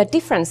are there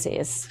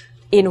differences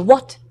in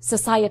what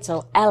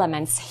societal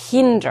elements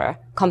hinder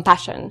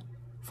compassion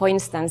for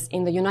instance,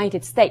 in the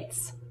United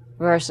States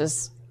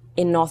versus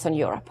in Northern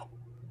Europe?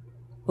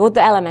 Would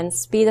the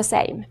elements be the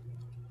same?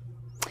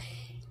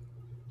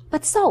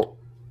 But so,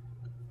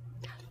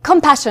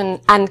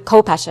 compassion and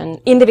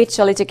CoPassion,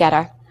 individually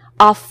together,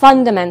 are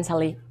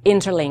fundamentally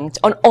interlinked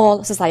on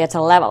all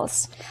societal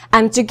levels.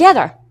 And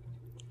together,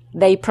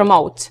 they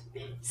promote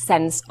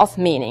sense of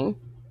meaning,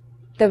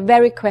 the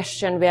very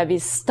question where we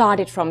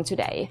started from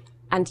today,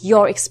 and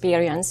your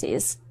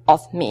experiences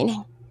of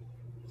meaning.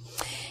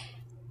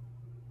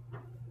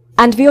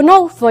 And we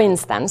know, for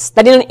instance,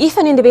 that if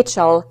an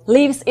individual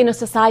lives in a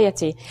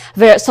society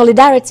where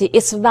solidarity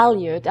is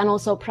valued and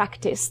also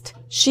practiced,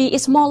 she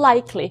is more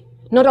likely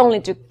not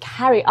only to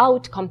carry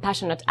out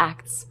compassionate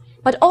acts,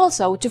 but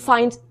also to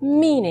find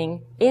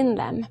meaning in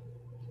them.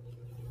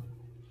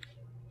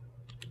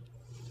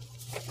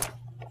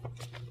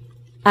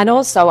 And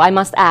also, I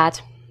must add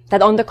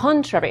that on the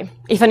contrary,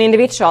 if an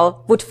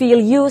individual would feel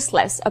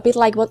useless, a bit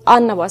like what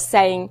Anna was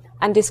saying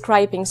and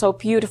describing so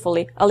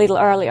beautifully a little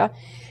earlier,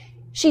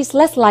 she's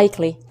less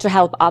likely to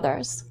help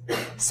others.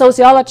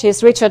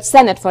 Sociologist Richard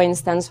Sennett, for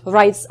instance,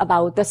 writes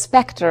about the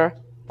spectre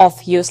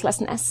of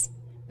uselessness,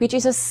 which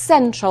is a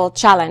central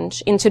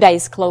challenge in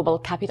today's global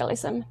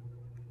capitalism.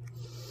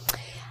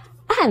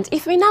 And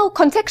if we now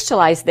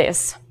contextualize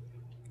this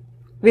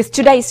with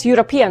today's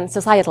European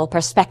societal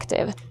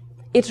perspective,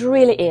 it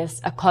really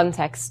is a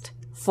context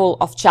full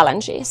of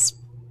challenges.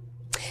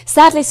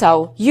 Sadly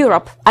so,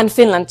 Europe and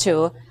Finland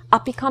too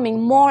are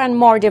becoming more and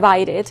more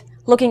divided,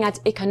 looking at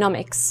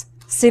economics,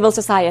 civil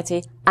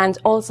society, and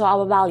also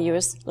our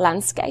values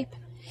landscape.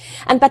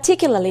 And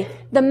particularly,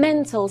 the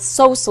mental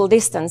social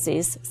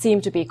distances seem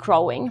to be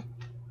growing.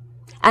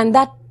 And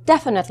that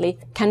definitely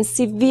can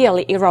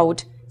severely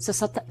erode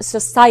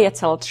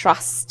societal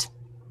trust.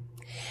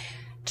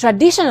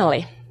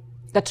 Traditionally,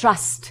 the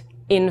trust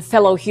in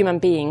fellow human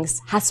beings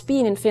has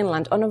been in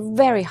Finland on a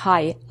very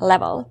high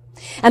level.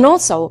 And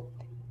also,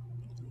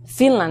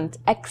 Finland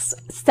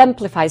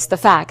exemplifies the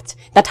fact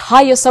that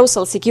higher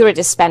social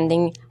security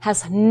spending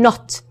has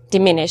not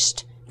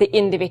diminished the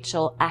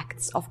individual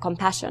acts of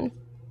compassion.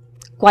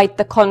 Quite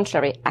the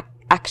contrary,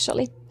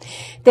 actually.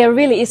 There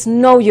really is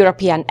no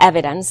European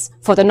evidence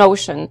for the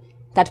notion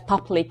that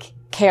public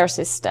care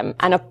system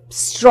and a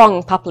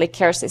strong public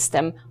care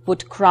system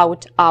would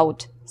crowd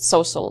out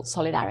social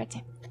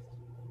solidarity.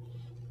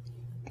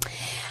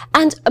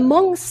 And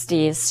amongst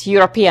these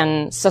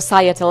European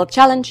societal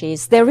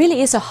challenges, there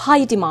really is a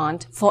high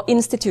demand for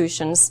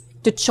institutions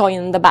to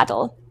join the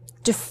battle,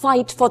 to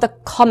fight for the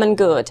common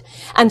good,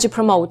 and to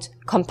promote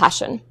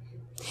compassion.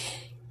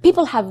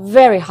 People have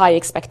very high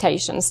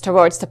expectations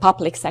towards the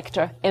public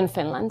sector in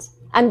Finland,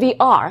 and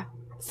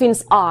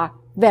Finns are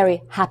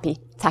very happy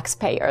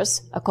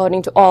taxpayers,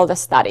 according to all the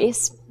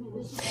studies.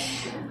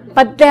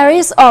 But there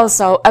is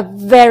also a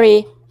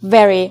very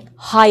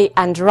high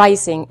and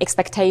rising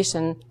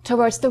expectation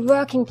towards the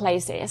working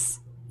places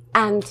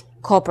and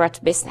corporate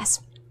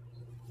business.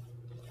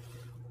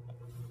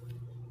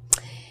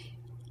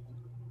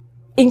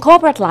 In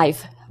corporate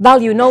life,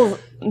 value no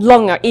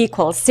longer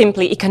equals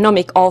simply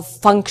economic or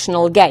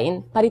functional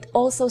gain, but it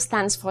also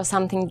stands for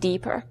something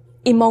deeper,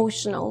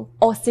 emotional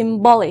or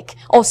symbolic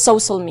or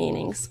social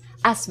meanings,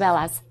 as well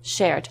as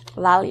shared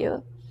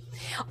value.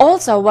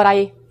 Also, what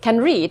I can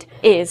read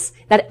is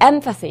that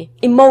empathy,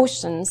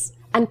 emotions,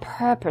 and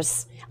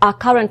purpose are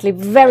currently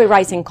very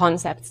rising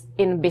concepts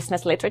in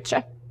business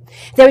literature.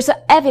 There is an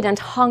evident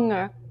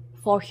hunger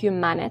for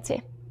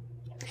humanity.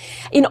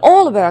 In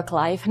all work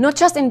life, not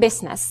just in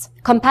business,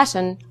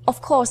 compassion,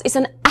 of course, is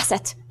an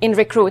asset in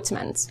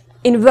recruitment,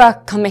 in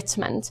work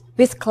commitment,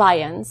 with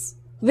clients,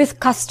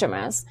 with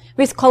customers,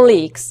 with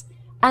colleagues,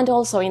 and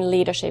also in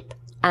leadership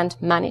and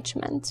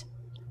management.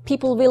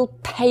 People will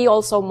pay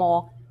also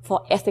more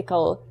for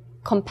ethical,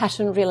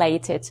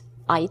 compassion-related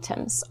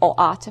items or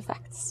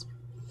artifacts.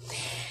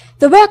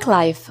 The work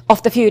life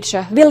of the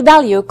future will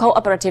value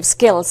cooperative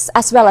skills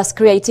as well as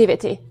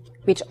creativity,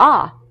 which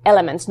are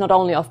elements not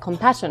only of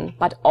compassion,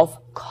 but of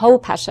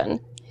CoPassion.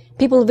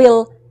 People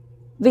will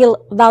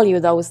value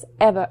those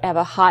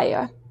ever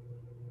higher.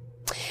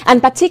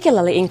 And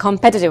particularly in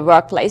competitive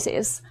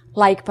workplaces,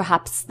 like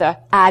perhaps the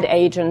ad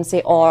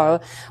agency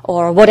or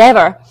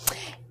whatever,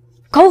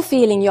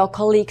 co-feeling your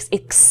colleagues'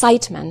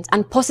 excitement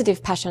and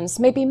positive passions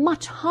may be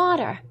much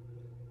harder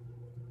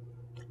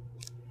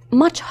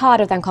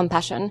than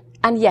compassion,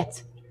 and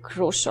yet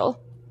crucial.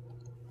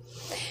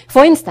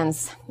 For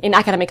instance, in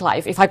academic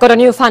life, if I got a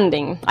new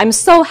funding, I'm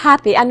so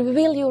happy, and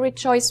will you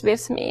rejoice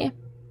with me?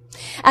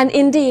 And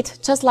indeed,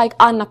 just like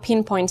Anna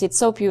pinpointed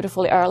so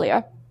beautifully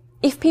earlier,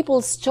 if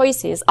people's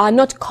choices are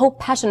not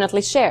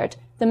co-passionately shared,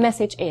 the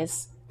message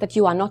is that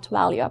you are not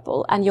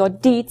valuable and your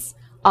deeds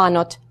are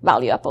not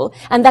valuable.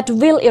 And that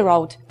will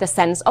erode the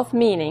sense of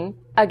meaning,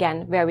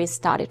 again, where we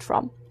started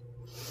from.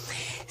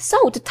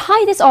 So, to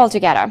tie this all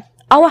together,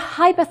 our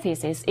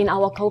hypothesis in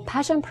our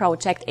CoPassion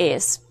project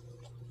is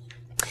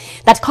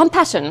that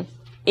compassion,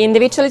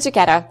 individually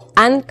together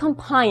and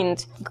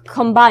combined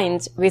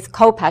with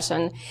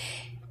CoPassion,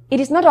 it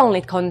is not only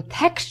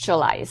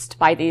contextualized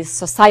by these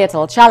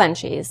societal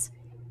challenges,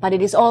 but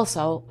it is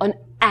also an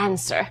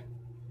answer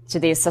to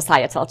these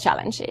societal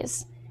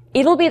challenges.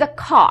 It will be the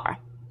car.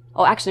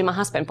 Oh, actually, my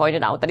husband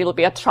pointed out that it will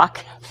be a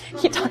truck.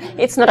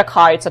 It's not a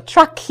car, it's a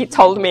truck, he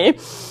told me.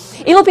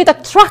 It will be the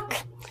truck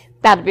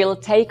that will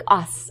take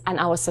us and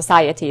our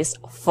societies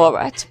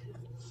forward.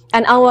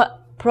 And our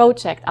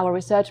project, our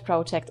research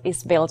project,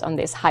 is built on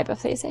this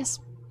hypothesis.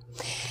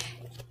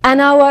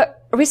 And our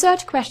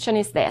research question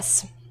is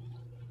this: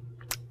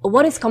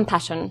 what is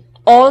compassion,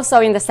 also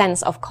in the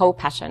sense of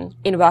CoPassion,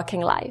 in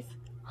working life?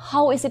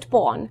 How is it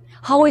born?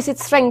 How is it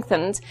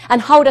strengthened?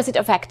 And how does it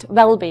affect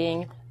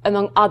well-being,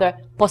 among other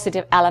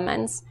positive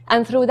elements?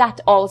 And through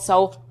that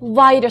also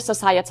wider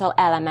societal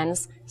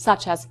elements,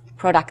 such as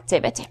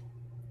productivity.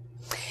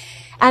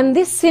 And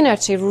this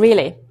synergy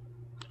really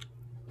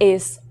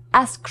is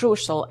as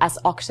crucial as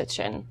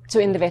oxygen to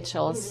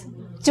individuals,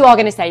 to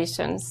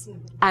organizations,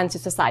 and to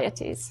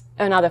societies.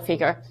 Another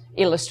figure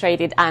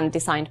illustrated and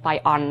designed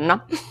by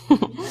Anna.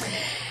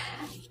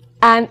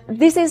 And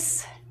this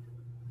is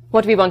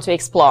what we want to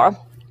explore.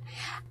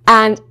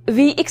 And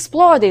we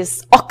explore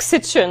this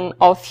oxygen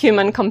of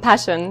human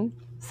compassion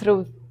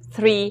through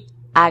 3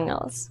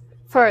 angles.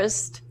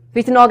 First,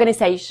 within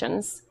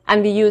organizations,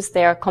 and we use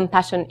their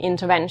compassion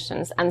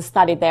interventions and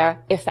study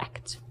their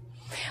effect.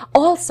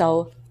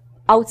 Also,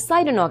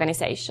 outside an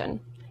organization,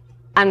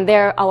 and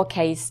there our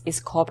case is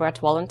corporate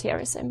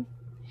volunteerism.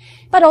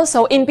 But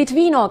also in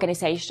between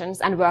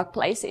organizations and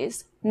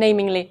workplaces,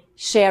 namely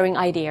sharing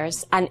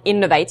ideas and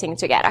innovating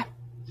together.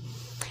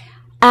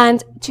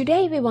 And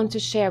today we want to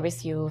share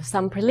with you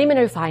some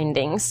preliminary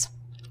findings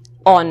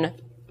on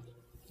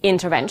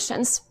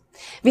interventions.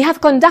 We have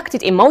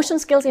conducted emotion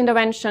skills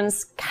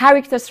interventions,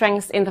 character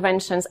strengths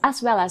interventions,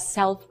 as well as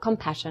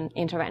self-compassion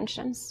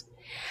interventions.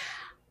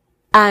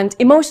 And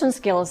emotion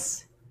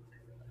skills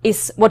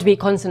is what we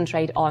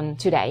concentrate on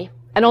today.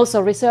 And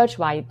also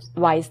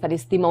research-wise, that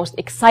is the most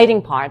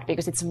exciting part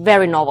because it's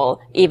very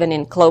novel, even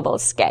in global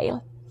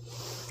scale.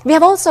 We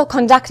have also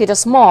conducted a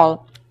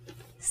small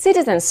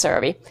citizen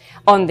survey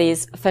on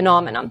these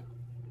phenomena.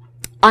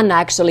 Anna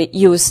actually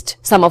used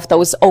some of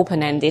those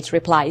open-ended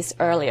replies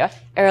earlier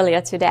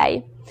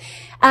today.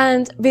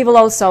 And we will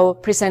also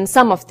present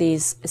some of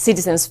these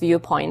citizens'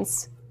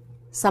 viewpoints,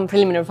 some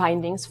preliminary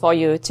findings for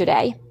you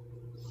today.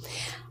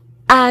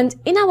 And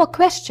in our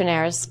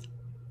questionnaires,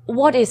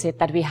 what is it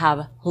that we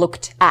have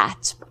looked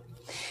at?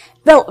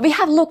 Well, we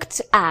have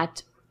looked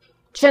at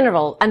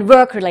general and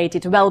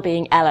work-related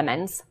well-being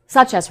elements,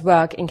 such as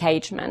work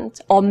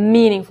engagement or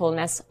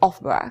meaningfulness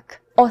of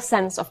work or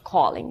sense of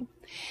calling.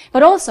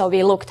 But also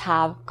we looked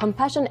at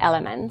compassion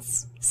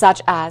elements,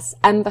 such as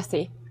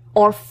empathy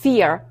or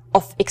fear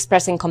of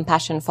expressing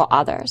compassion for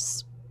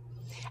others.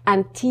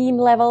 And team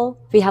level,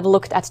 we have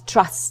looked at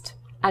trust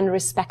and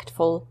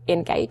respectful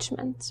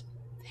engagement.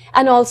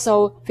 And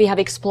also we have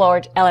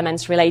explored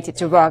elements related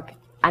to work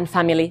and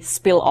family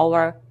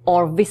spillover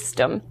or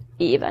wisdom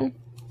even.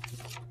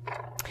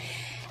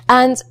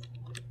 And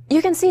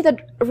you can see the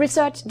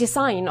research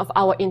design of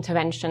our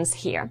interventions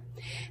here.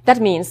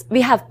 That means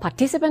we have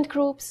participant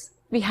groups,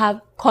 we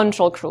have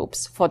control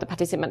groups for the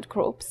participant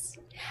groups,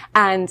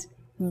 and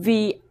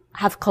we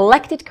have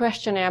collected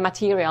questionnaire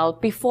material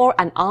before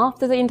and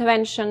after the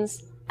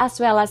interventions, as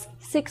well as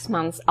 6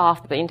 months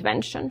after the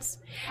interventions.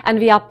 And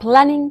we are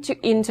planning to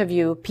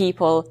interview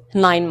people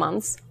 9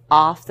 months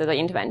after the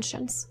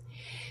interventions.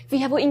 We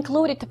have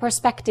included the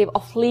perspective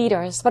of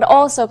leaders, but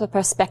also the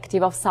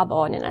perspective of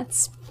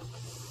subordinates.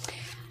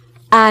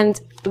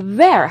 And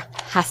where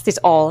has this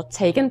all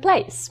taken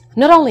place?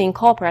 Not only in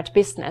corporate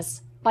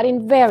business, but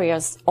in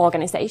various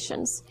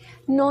organizations.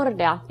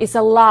 Nordea is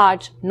a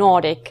large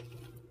Nordic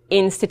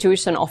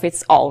institution of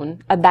its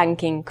own, a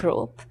banking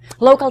group.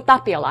 Local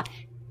Tapiola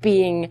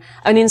being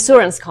an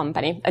insurance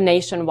company, a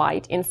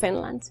nationwide in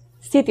Finland.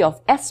 City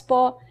of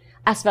Espoo,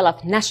 as well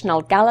as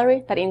National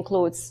Gallery that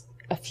includes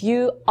a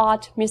few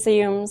art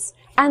museums,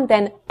 and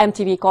then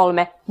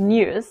MTV3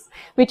 News,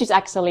 which is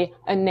actually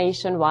a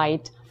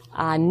nationwide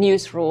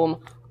newsroom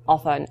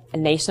of a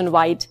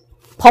nationwide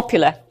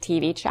popular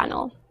TV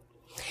channel.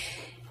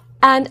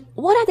 And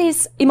what are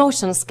these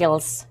emotion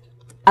skills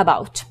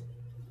about?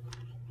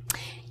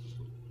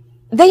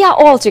 They are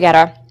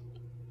altogether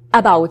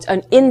about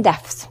an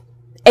in-depth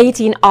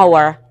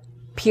 18-hour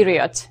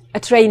period, a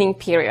training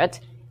period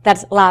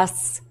that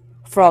lasts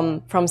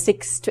from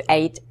 6 to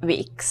 8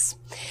 weeks.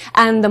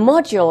 And the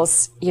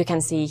modules you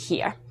can see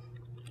here.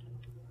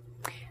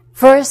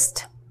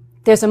 First,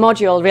 there's a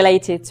module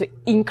related to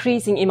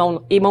increasing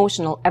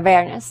emotional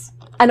awareness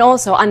and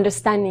also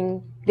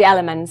understanding the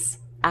elements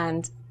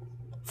and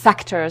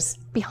factors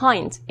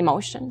behind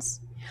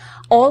emotions.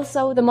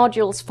 Also, the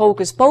modules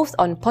focus both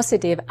on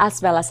positive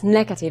as well as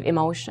negative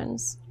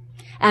emotions.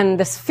 And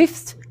the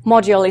 5th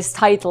module is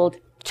titled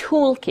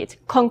Toolkit,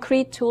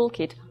 Concrete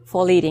Toolkit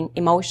for Leading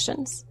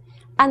Emotions.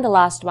 And the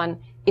last one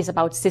is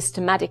about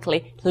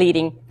systematically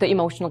leading the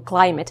emotional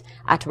climate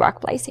at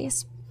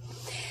workplaces.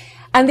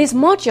 And these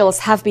modules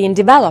have been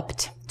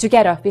developed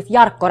together with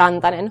Jarkko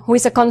Rantanen, who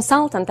is a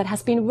consultant that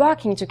has been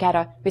working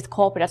together with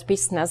corporate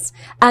business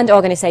and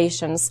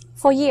organizations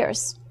for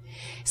years.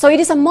 So it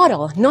is a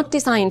model not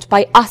designed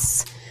by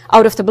us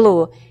out of the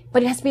blue,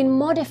 but it has been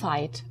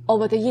modified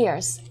over the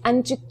years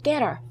and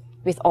together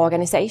with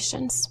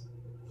organizations.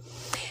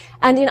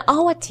 And in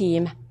our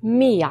team,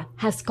 Mia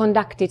has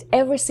conducted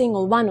every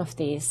single one of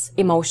these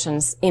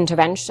emotions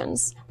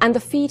interventions, and the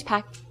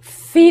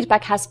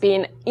feedback has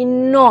been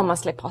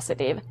enormously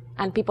positive,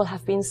 and people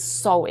have been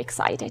so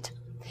excited.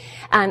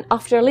 And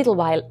after a little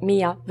while,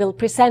 Mia will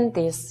present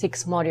these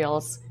 6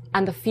 modules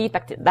and the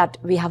feedback that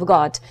we have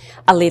got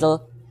a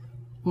little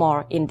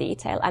more in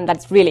detail, and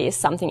that really is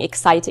something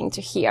exciting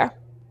to hear.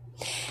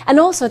 And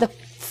also the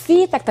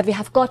feedback that we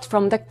have got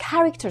from the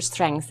character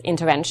strength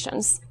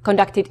interventions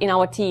conducted in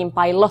our team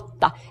by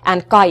Lotta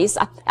and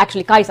Kaisa.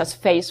 Actually, Kaisa's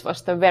face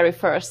was the very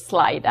first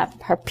slide,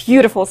 her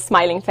beautiful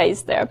smiling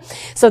face there.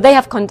 So they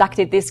have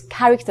conducted this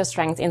character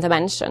strength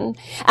intervention.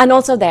 And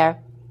also there,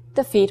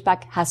 the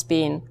feedback has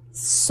been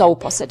so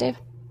positive.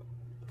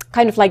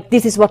 Kind of like,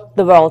 this is what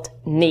the world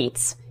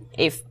needs,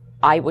 if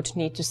I would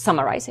need to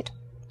summarize it.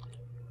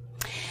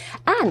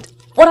 And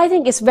what I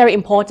think is very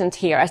important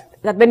here is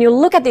that when you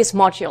look at these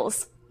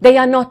modules, they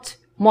are not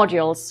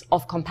modules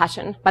of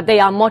compassion, but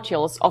they are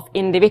modules of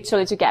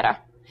individually together.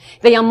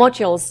 They are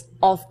modules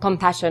of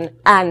compassion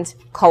and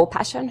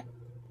CoPassion.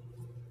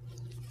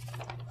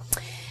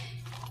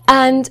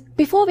 And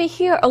before we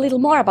hear a little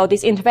more about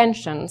these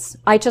interventions,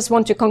 I just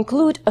want to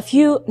conclude a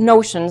few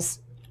notions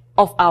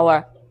of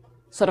our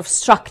sort of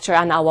structure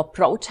and our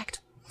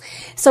project.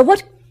 So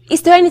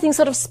is there anything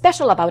sort of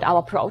special about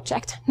our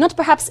project? Not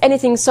perhaps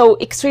anything so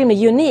extremely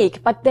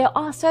unique, but there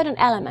are certain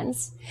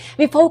elements.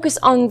 We focus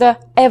on the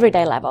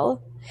everyday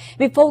level.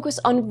 We focus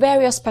on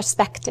various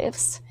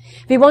perspectives.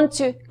 We want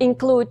to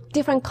include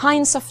different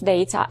kinds of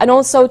data and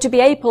also to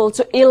be able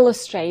to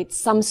illustrate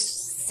some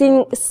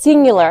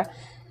singular,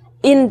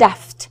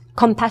 in-depth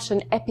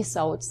compassion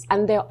episodes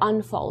and their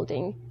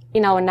unfolding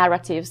in our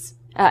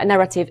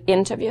narrative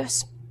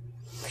interviews.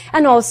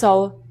 And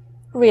also,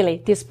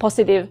 really, this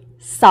positive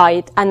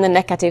side and the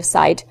negative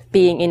side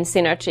being in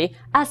synergy,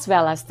 as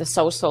well as the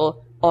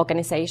social,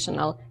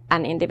 organizational,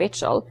 and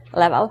individual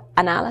level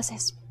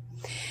analysis.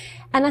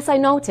 And as I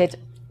noted,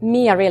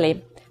 Mia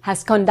really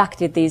has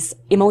conducted these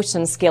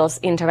emotion skills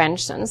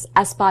interventions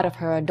as part of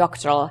her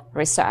doctoral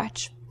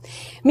research.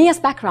 Mia's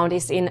background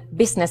is in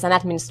business and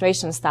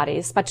administration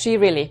studies, but she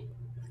really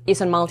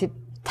is a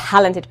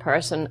multi-talented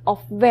person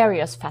of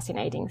various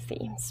fascinating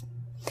themes.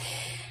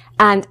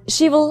 And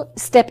she will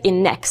step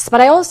in next.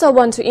 But I also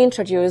want to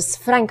introduce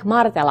Frank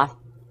Martela,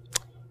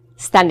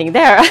 standing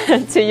there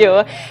to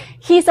you.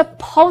 He's a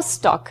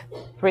postdoc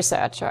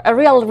researcher, a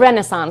real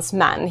Renaissance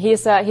man.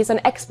 He's an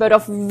expert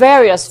of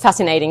various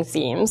fascinating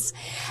themes.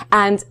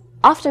 And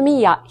after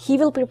Mia, he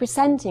will be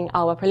presenting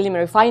our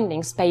preliminary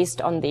findings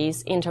based on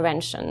these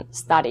intervention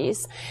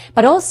studies.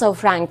 But also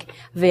Frank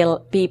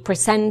will be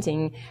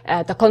presenting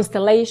the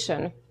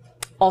constellation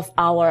of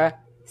our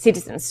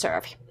citizen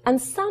survey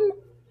and some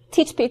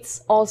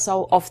tidbits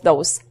also of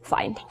those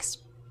findings.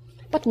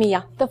 But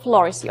Mia, the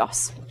floor is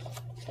yours.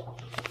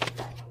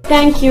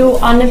 Thank you,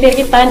 Anna,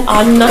 Birgitta, and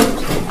Anna.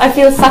 I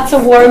feel such a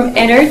warm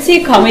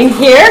energy coming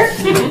here.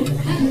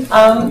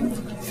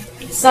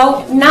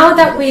 So now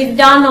that we've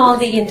done all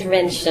the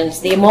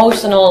interventions, the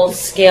emotional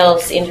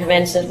skills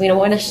interventions, we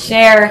want to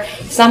share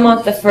some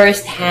of the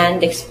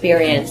first-hand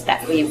experience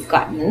that we've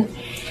gotten.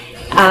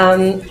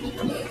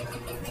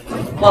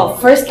 Well,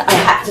 first I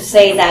have to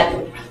say that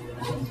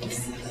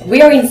we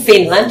are in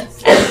Finland,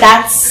 and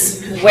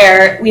that's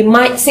where we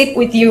might sit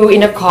with you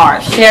in a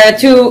car, share a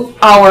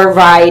 2-hour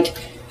ride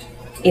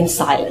in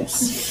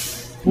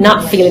silence,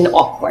 not feeling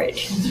awkward.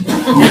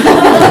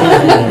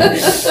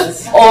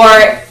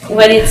 Or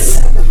when it's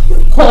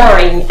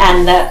pouring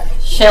and the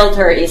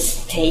shelter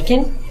is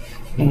taken.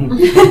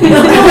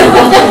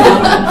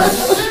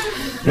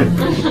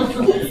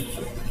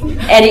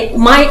 And it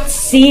might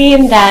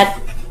seem that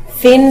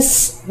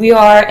Finns, we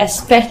are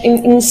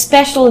in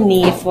special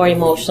need for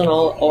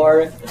emotional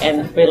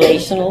and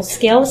relational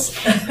skills,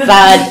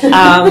 but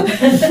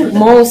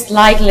most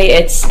likely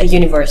it's a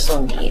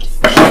universal need.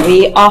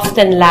 We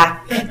often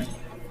lack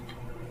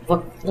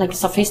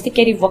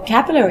sophisticated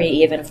vocabulary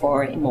even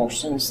for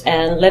emotions,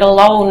 and let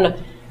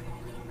alone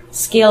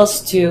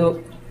skills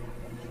to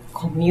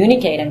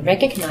communicate and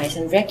recognize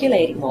and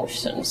regulate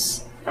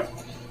emotions.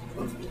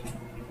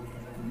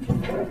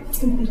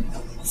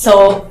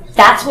 So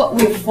that's what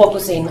we're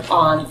focusing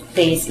on,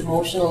 these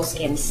emotional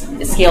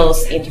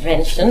skills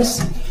interventions.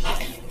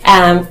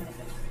 And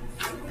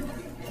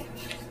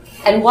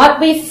what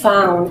we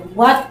found,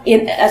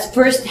 as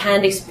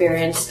first-hand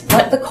experience,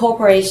 what the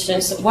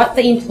corporations, what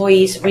the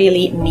employees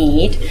really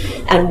need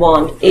and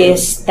want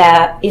is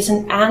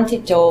an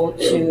antidote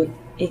to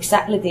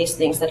exactly these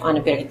things that Anna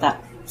Birgitta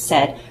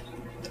said.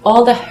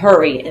 All the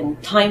hurry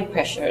and time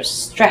pressures,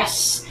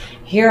 stress,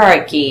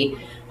 hierarchy,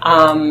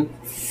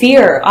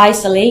 fear,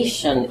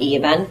 isolation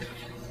even.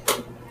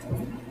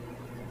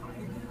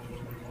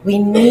 We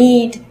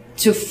need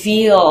to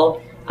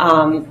feel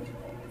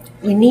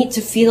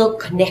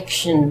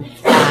connection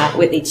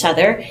with each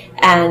other,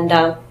 and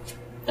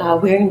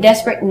we're in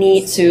desperate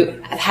need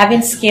to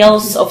having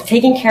skills of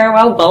taking care of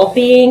our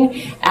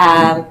well-being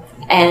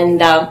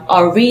and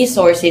our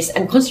resources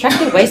and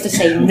constructive ways to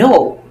say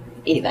no,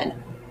 even.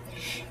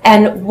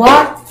 And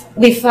what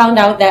we found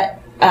out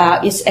that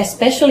is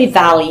especially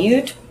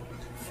valued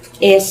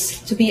is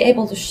to be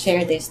able to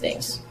share these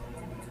things.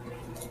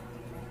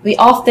 We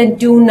often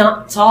do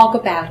not talk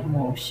about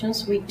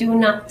emotions. We do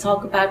not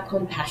talk about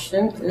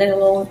compassion, let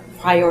alone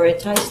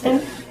prioritize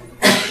them.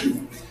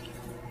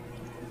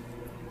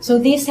 So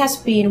this has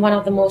been one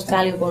of the most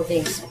valuable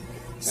things.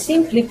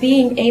 Simply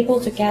being able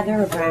to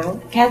gather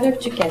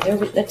together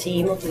with the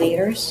team of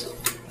leaders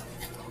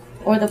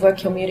or the work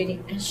community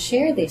and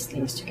share these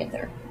things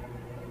together.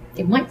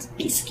 It might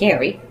be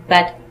scary,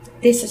 but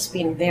this has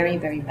been very,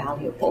 very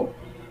valuable.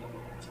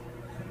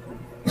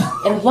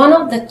 And one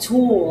of the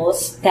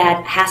tools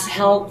that has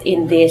helped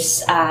in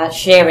this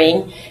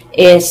sharing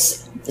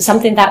is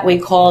something that we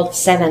call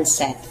 7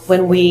 set.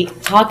 When we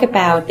talk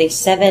about the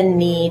 7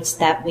 needs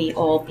that we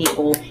all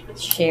people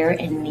share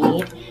and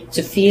need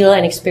to feel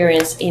and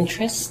experience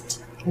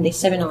interest, and the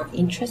 7 are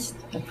interest,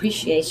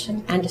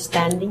 appreciation,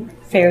 understanding,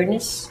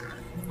 fairness,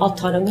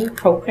 autonomy,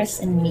 progress,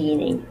 and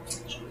meaning.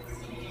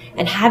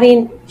 And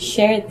having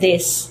shared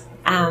this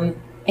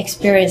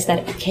experience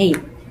that, okay,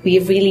 we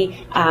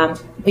really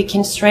we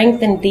can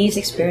strengthen these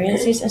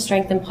experiences and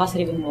strengthen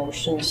positive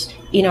emotions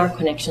in our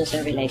connections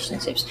and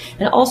relationships.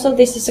 And also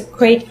this is a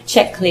great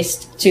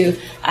checklist to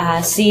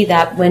see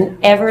that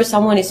whenever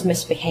someone is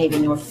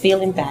misbehaving or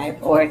feeling bad,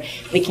 or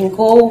we can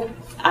go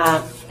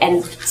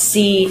and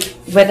see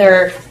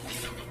whether,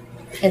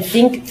 and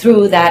think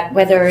through that,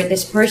 whether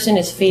this person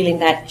is feeling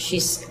that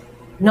she's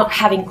not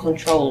having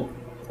control,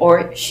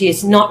 or she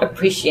is not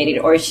appreciated,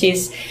 or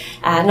she's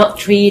not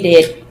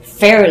treated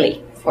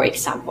fairly, for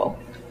example.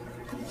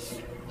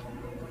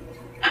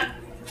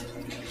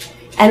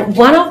 And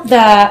one of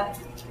the,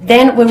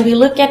 then when we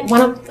look at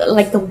one of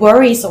the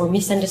worries or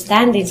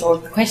misunderstandings or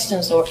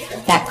questions or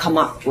that come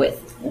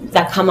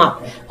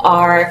up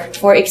are,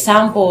 for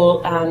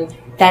example,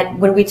 that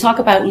when we talk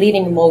about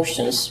leading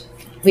emotions,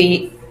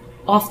 we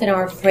often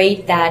are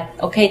afraid that,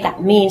 okay,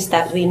 that means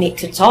that we need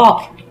to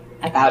talk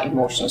about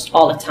emotions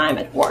all the time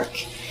at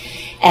work.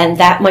 And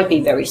that might be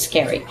very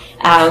scary.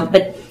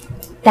 But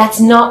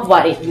that's not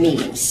what it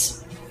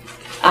means.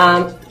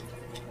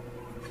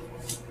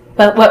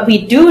 But what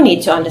we do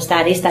need to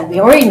understand is that we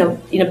are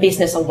in a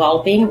business of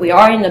well-being. We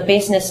are in a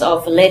business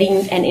of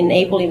letting and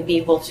enabling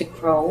people to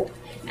grow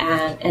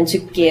and to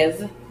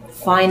give,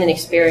 find and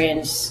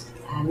experience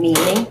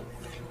meaning.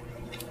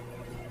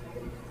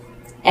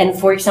 And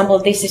for example,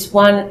 this is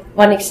one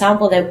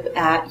example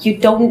that you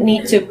don't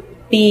need to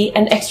be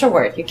an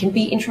extrovert. You can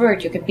be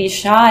introvert, you can be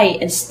shy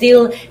and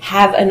still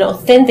have an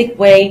authentic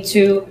way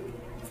to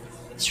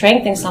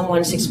strengthen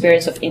someone's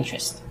experience of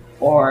interest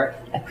or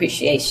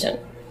appreciation.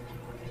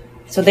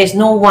 So there's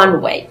no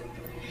one way.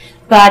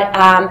 But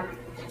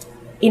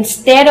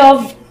instead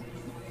of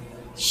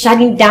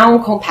shutting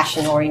down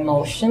compassion or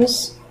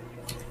emotions,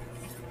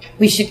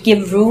 we should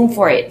give room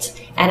for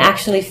it and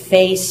actually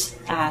face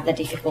the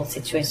difficult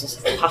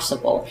situations if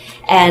possible.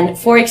 And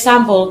for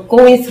example,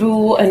 going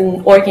through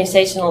an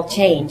organizational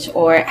change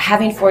or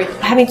having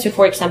to,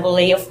 for example,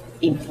 lay off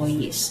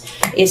employees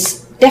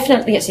is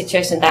definitely a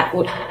situation that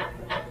would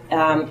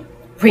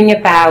bring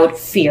about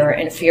fear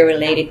and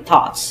fear-related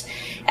thoughts.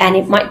 And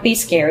it might be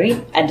scary,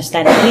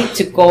 understandably,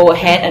 to go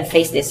ahead and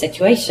face these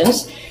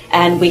situations.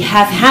 And we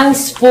have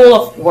hands full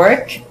of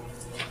work,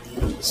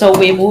 so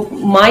we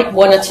might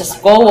want to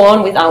just go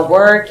on with our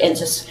work and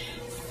just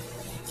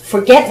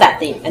forget that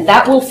thing, and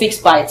that will fix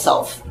by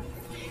itself.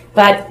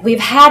 But we've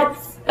had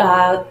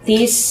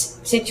these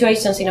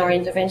situations in our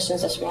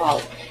interventions as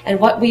well. And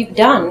what we've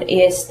done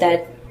is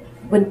that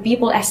when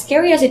people, as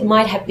scary as it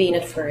might have been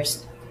at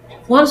first,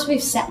 once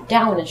we've sat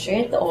down and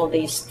shared all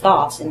these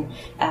thoughts and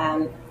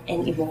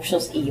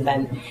emotions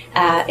even,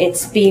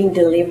 it's been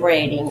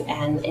deliberating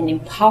and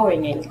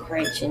empowering and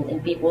encouraging,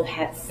 and people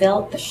have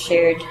felt the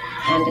shared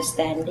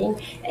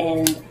understanding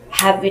and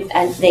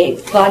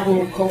they've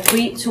gotten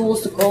concrete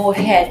tools to go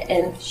ahead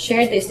and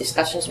share these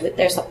discussions with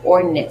their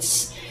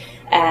subordinates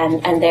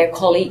and their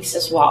colleagues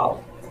as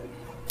well.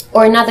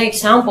 Or another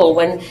example,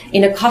 when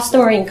in a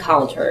customer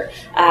encounter,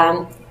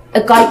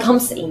 a guy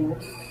comes in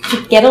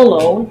to get a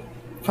loan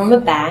from a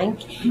bank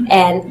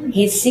and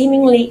he's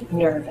seemingly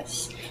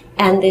nervous.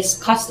 And this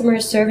customer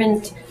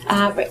service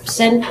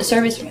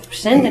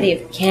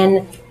representative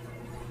can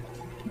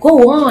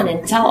go on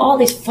and tell all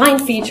these fine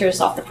features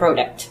of the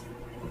product,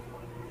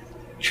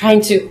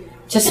 trying to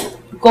just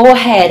go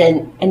ahead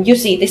and you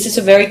see, this is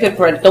a very good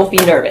product, don't be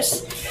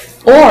nervous.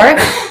 Or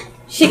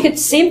she could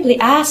simply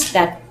ask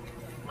that,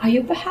 are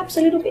you perhaps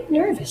a little bit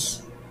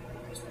nervous?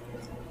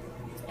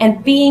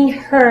 And being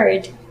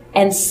heard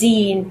and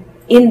seen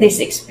in this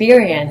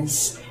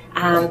experience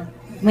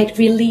might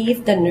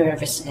relieve the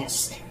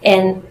nervousness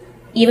and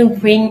even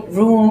bring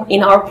room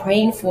in our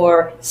brain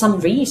for some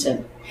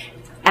reason,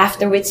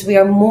 after which we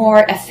are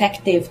more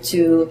effective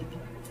to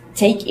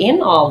take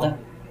in all the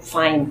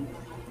fine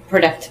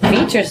product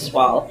features as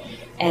well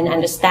and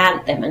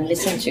understand them and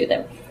listen to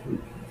them.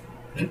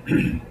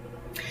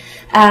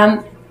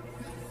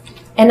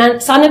 And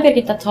then Sanna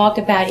Birgitta talked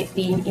about it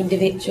being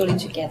individually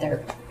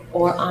together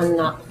or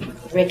Anna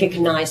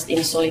recognized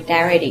in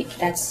solidarity.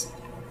 That's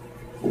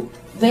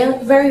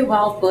very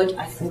well put,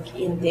 I think,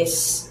 in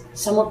this,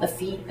 some of the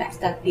feedback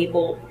that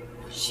people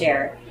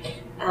share.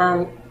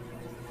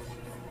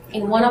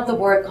 In one of the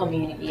work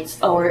communities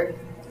or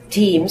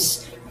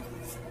teams,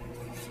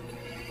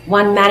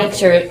 one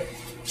manager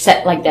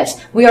said like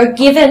this: we are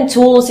given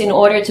tools in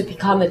order to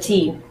become a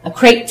team, a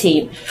great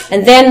team.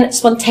 And then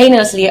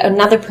spontaneously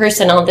another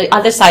person on the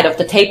other side of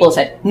the table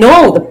said,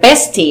 no, the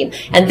best team.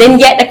 And then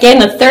yet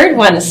again a third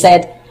one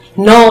said,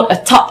 no, a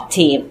top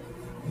team.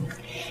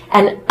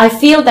 And I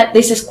feel that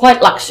this is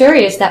quite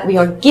luxurious that we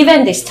are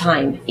given this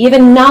time.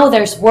 Even now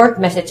there's work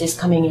messages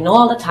coming in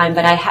all the time,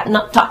 but I have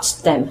not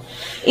touched them.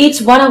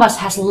 Each one of us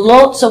has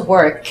lots of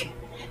work.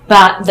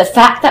 But the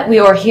fact that we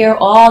are here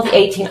all the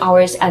 18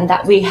 hours and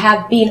that we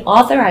have been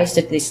authorized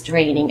to this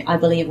training, I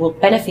believe will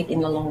benefit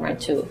in the long run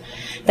too.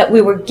 That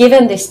we were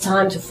given this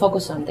time to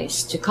focus on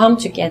this, to come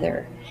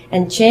together,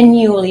 and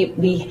genuinely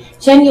we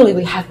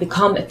have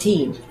become a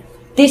team.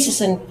 This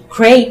is a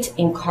great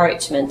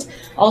encouragement,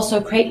 also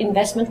a great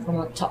investment from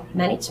our top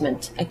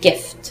management, a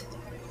gift.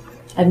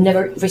 I've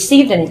never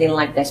received anything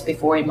like this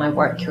before in my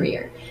work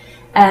career.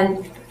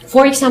 And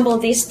for example,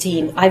 this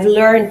team, I've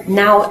learned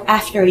now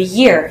after a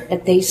year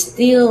that they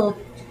still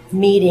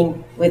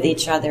meeting with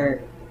each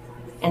other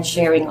and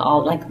sharing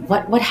all, like,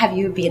 what have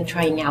you been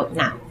trying out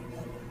now?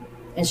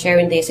 And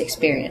sharing this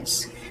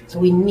experience. So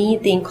we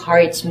need the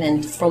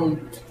encouragement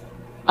from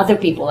other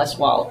people as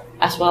well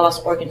as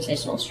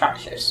organizational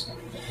structures.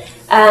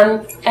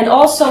 And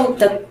also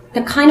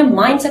the kind of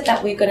mindset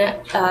that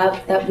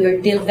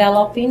we're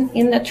developing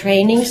in the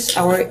trainings,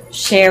 our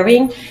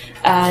sharing,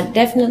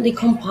 definitely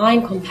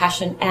combine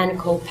compassion and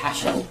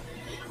CoPassion.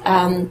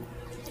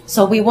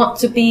 So we want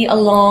to be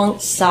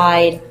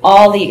alongside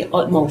all the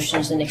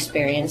emotions and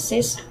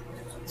experiences,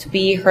 to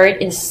be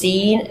heard and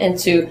seen, and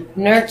to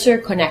nurture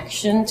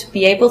connection, to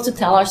be able to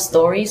tell our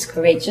stories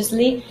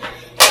courageously.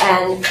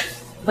 And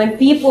when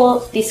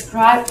people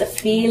describe the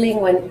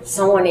feeling when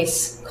someone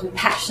is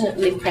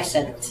compassionately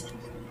present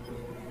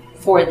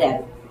for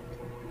them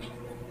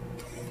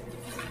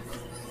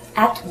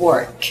at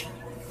work,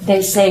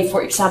 they say,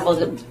 for example,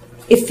 that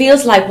it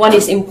feels like one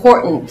is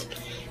important,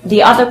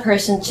 the other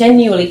person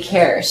genuinely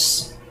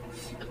cares,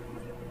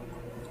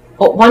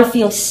 or one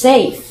feels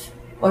safe,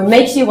 or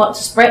makes you want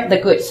to spread the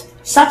good.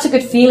 Such a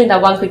good feeling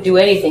that one could do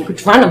anything,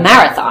 could run a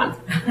marathon,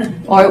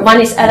 or one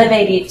is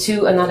elevated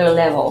to another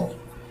level,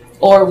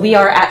 or we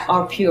are at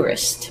our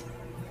purest.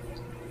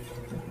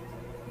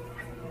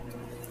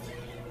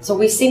 So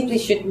we simply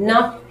should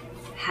not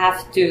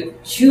have to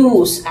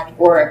choose at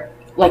work,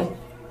 like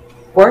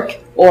work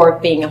or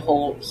being a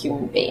whole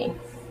human being.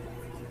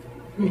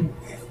 And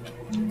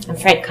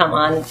Fred, come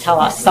on, tell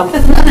us some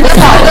thoughts.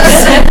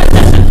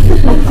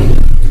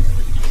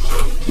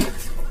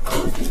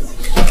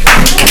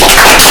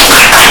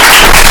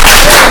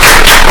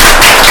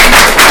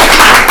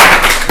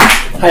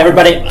 Hi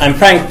everybody, I'm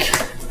Frank,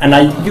 and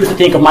I used to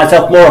think of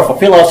myself more of a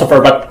philosopher,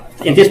 but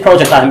in this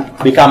project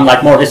I've become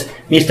like more this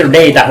Mr.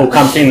 Data who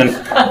comes in and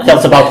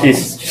tells about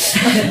these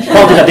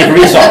quantitative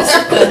results.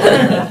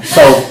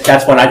 So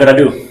that's what I'm gonna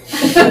do.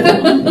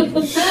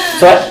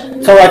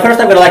 So I first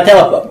I'm gonna like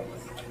tell.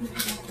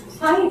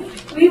 Hi,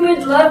 we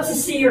would love to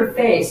see your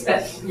face,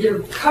 but you're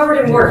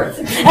covered in words.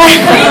 Thank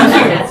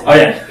you. Oh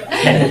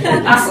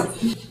yeah. Awesome.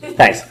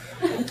 Thanks.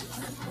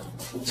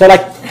 So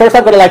like first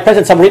I'm gonna like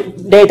present some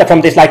data from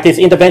this like these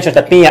interventions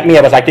that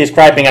Mia was like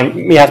describing and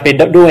Mia has been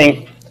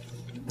doing.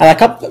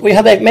 And we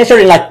have like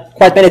measuring like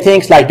quite many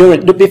things like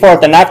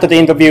before and after the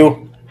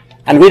interview,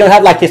 and we don't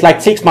have like this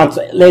like 6 months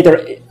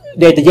later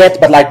data yet,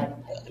 but like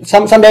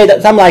some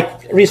data, some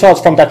like results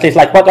from that list,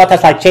 like what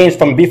has like changed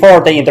from before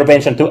the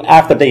intervention to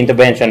after the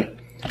intervention.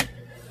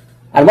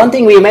 And one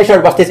thing we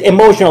measured was this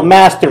emotional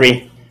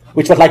mastery,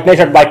 which was like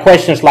measured by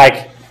questions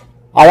like,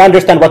 I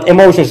understand what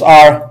emotions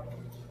are,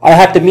 I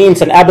have the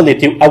means and ability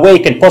to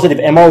awaken positive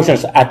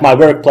emotions at my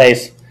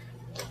workplace.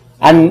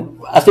 And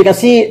as we can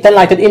see, then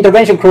like the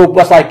intervention group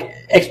was like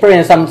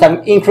experiencing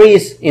some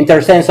increase in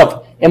their sense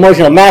of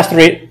emotional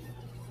mastery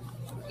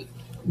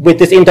with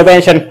this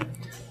intervention.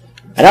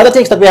 And other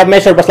things that we have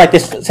measured was like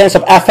this sense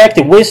of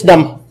affective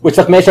wisdom, which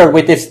was measured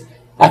with this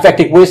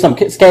affective wisdom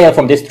scale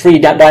from this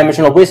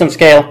 3-dimensional wisdom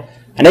scale.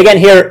 And again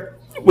here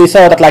we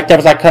saw that like there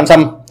was like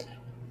some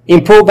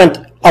improvement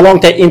along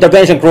the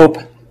intervention group.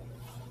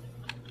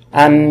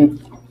 And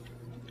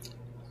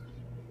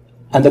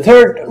the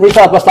third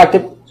result was like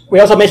we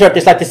also measured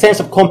this like the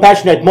sense of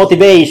compassionate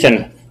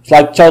motivation. It's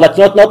like so that's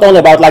not only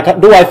about like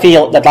do I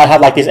feel that I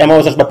have like these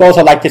emotions, but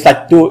also like this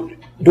like do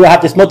I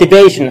have this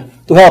motivation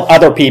to help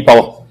other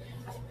people.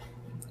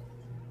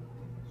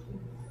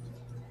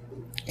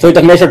 So it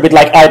was measured with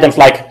like items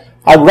like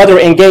I would rather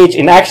engage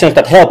in actions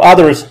that help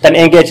others than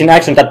engage in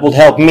actions that would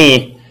help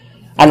me.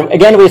 And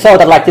again we saw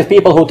that like these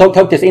people who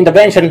took this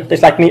intervention,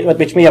 this like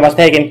which Mia was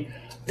taking,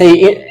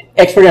 they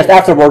experienced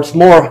afterwards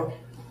more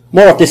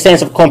more of this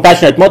sense of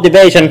compassionate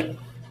motivation.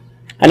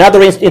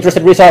 Another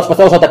interesting result was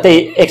also that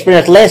they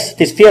experienced less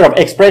this fear of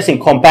expressing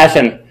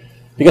compassion,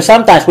 because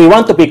sometimes we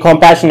want to be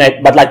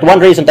compassionate, but like one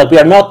reason that we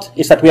are not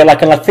is that we are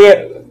like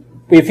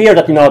we fear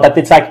that that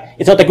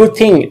it's not a good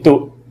thing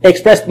to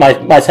express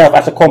myself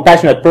as a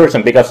compassionate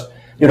person, because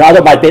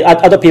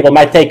other people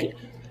might take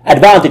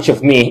advantage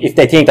of me if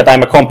they think that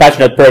I'm a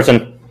compassionate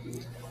person.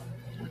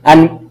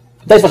 And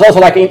this was also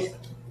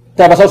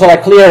there was also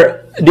like clear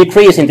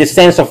decrease in this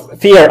sense of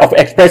fear of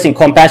expressing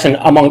compassion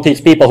among these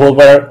people who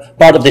were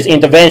part of this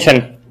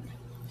intervention.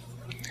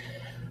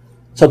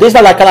 So this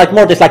was like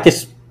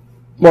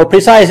more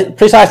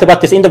precisely what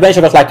this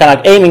intervention was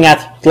aiming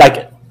at,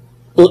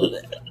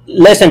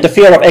 lessen the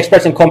fear of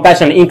expressing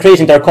compassion,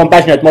 increasing their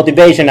compassionate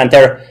motivation and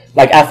their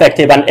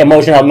affective and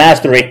emotional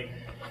mastery.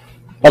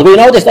 But we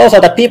noticed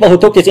also that people who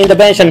took this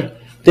intervention,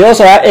 they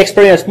also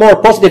experienced more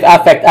positive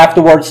affect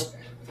afterwards.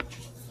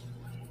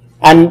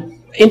 And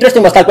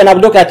interesting was when I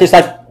looked at this,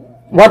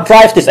 what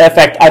drives this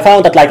effect, I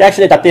found that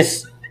actually that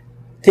this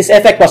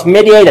effect was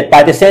mediated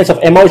by the sense of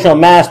emotional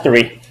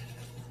mastery,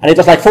 and it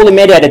was fully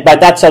mediated by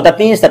that. So that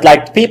means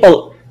that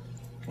people,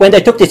 when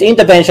they took this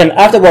intervention,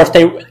 afterwards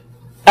they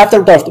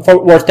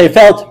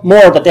felt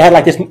more that they had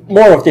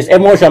more of this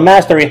emotional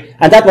mastery,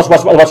 and that was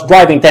what was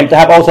driving them to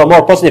have also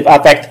more positive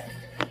affect.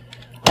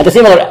 And the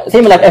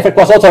similar effect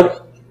was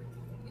also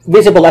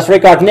visible as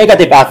regards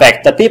negative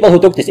affect, that people who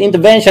took this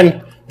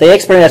intervention, they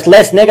experienced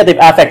less negative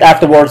affect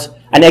afterwards,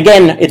 and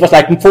again, it was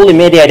fully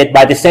mediated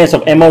by the sense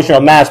of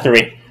emotional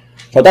mastery.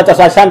 So that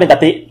was something that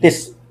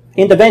this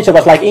intervention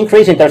was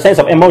increasing their sense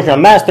of emotional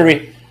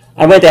mastery,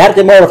 and when they had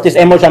more of this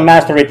emotional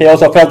mastery, they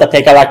also felt that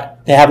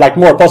they have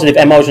more positive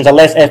emotions and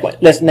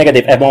less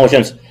negative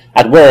emotions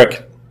at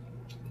work.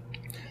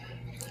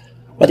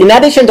 But in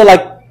addition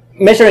to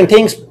measuring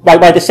things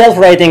by the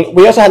self-rating,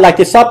 we also had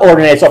the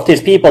subordinates of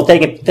these people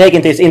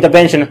taking this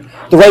intervention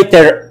to rate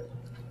their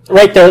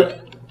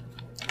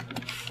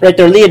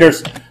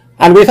leaders,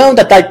 and we found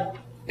that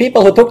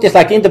people who took this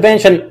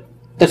intervention,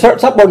 the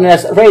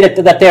subordinates rated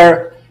that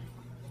their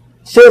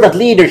servant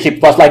leadership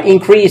was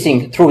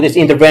increasing through this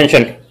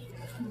intervention.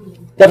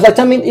 There was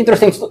some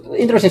interesting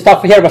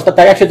stuff here, was that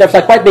actually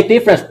there's quite big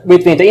difference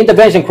between the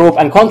intervention group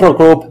and control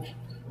group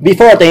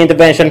before the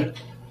intervention,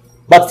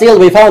 but still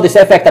we found this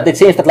effect that it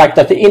seems that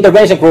the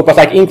intervention group was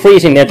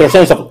increasing their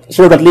sense of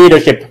servant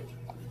leadership.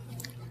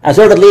 And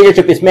servant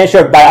leadership is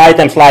measured by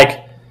items like,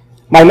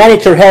 my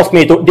manager helps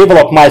me to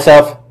develop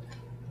myself,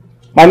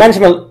 my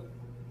management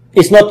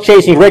is not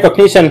chasing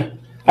recognition,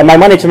 and my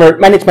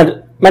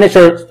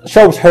manager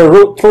shows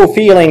her true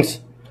feelings.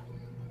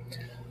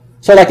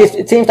 So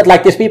it seems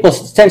that these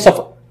people's sense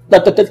of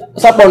that the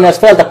subordinates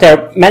felt that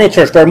their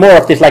managers were more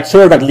of these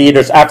servant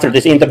leaders after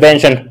this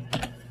intervention.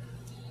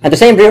 And the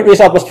same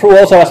result was true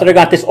also as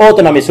regards this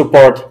autonomy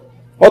support.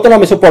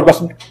 Autonomy support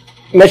was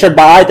measured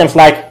by items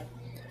like,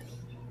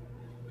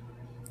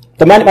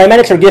 my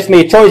manager gives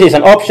me choices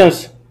and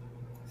options,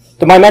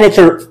 my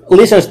manager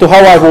listens to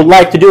how I would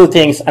like to do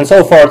things, and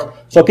so forth.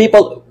 So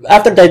people,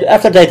 after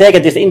they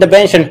take this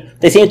intervention,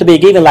 they seem to be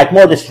given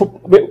this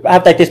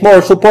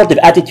more supportive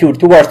attitude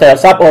towards their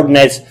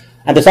subordinates,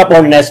 and the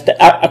subordinates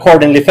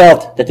accordingly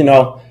felt that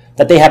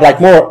that they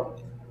have more,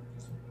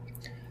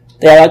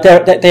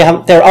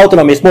 their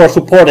autonomy is more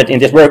supported in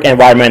this work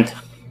environment.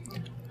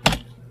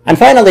 And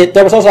finally,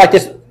 there was also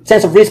this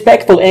sense of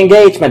respectful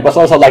engagement was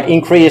also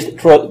increased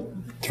through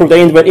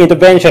the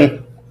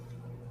intervention.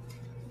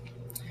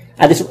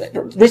 And this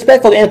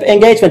respectful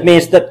engagement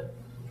means that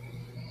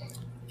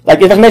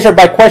it was measured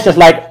by questions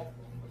like,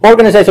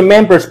 organization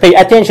members pay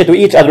attention to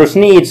each other's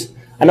needs,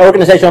 and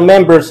organizational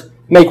members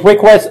make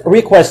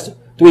requests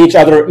to each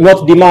other,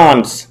 not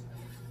demands.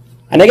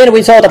 And again,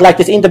 we saw that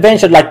this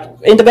intervention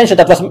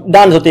that was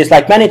done to these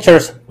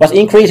managers was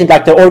increasing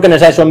the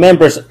organizational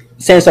members'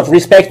 sense of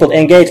respectful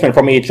engagement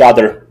from each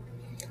other.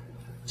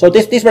 So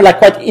these were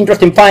quite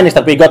interesting findings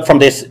that we got from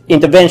this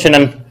intervention,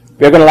 and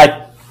we're going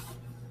to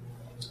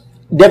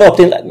develop.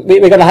 We're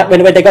going to have,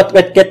 when they get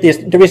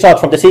the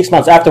results from the 6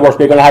 months afterwards,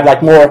 we're going to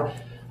have more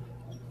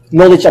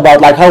knowledge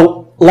about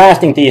how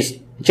lasting these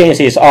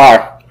changes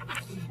are.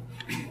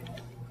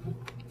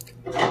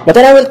 But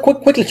then I will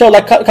quickly show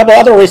a couple of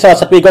other results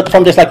that we got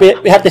from this.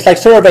 We had this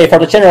survey for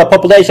the general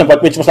population,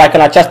 but which was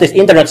just this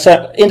internet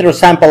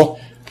sample,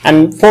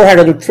 and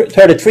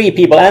 433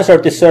 people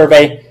answered this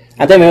survey,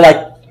 and then we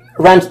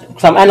ran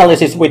some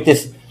analysis with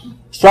this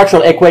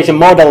structural equation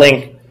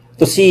modeling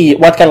to see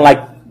what kind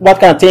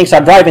of things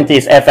are driving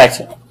these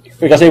effects,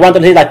 because we want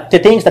to see the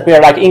things that we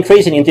are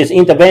increasing in these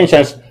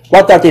interventions,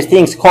 what are these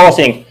things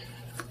causing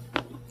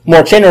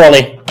more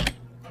generally.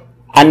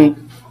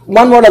 And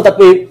one model that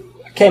we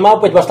came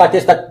up with was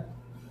this, that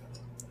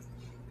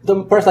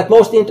the first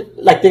because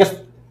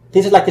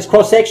this is this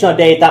cross-sectional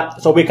data,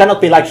 so we cannot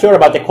be sure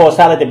about the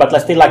causality, but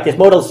still this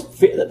models,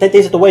 this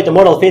is the way the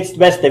model fits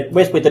best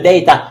with the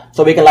data,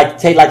 so we can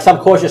say some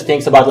cautious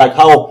things about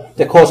how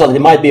the causality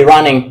might be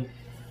running.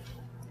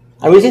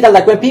 And we see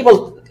that when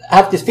people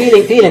have this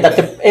feeling that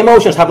the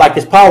emotions have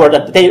this power,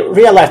 that they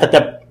realize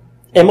that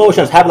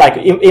emotions have like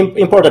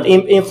important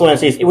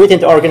influences within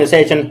the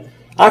organization,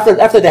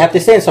 after they have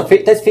this sense of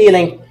this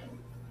feeling,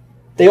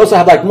 they also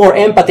have like more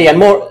empathy and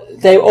more.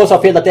 They also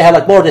feel that they have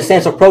like more this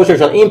sense of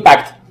pro-social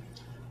impact.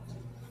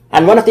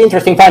 And one of the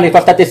interesting findings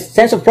was that this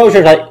sense of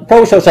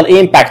pro-social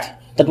impact,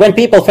 that when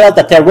people felt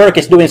that their work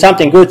is doing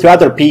something good to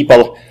other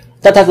people,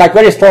 that has like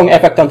very strong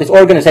effect on this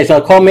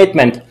organizational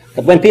commitment.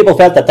 That when people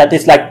felt that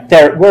is like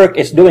their work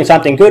is doing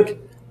something good,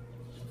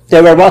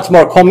 they were much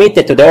more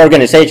committed to the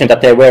organization that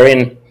they were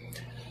in.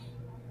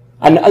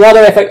 And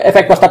another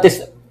effect was that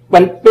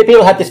when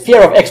people had this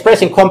fear of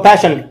expressing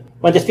compassion,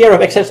 when this fear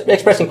of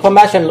expressing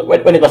compassion,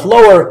 when it was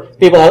lower,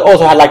 people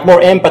also had like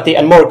more empathy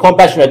and more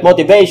compassionate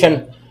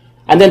motivation.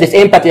 And then this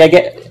empathy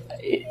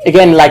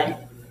again like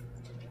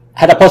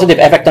had a positive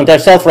effect on their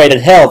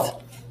self-rated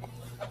health.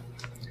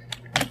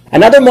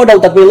 Another model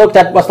that we looked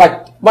at was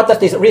like, what does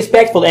this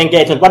respectful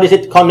engagement, what is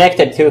it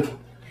connected to?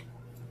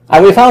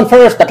 And we found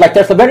first that like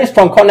there's a very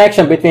strong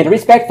connection between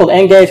respectful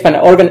engagement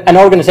and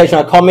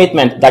organizational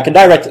commitment, like a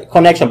direct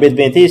connection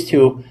between these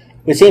two,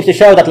 which seems to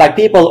show that like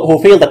people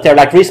who feel that they're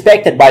like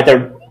respected by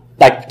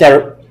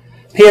their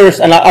peers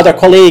and other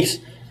colleagues,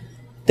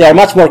 they are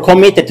much more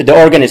committed to the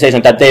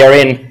organization that they are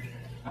in.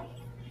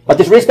 But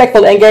this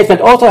respectful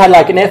engagement also had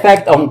like an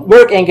effect on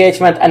work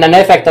engagement and an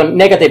effect on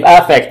negative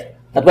affect.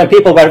 That when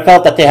people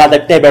felt that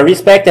they were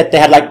respected,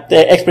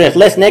 they experienced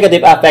less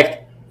negative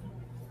affect,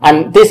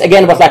 and this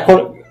again was like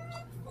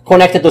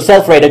connected to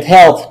self-rated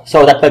health.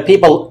 So that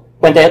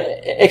when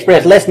they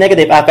experienced less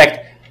negative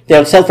affect,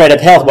 their self-rated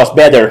health was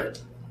better.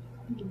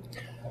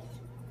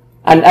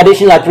 And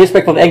additionally, like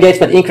respectful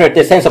engagement increased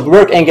the sense of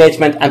work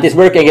engagement, and this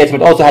work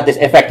engagement also had this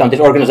effect on this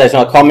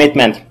organizational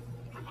commitment.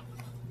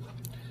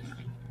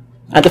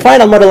 And the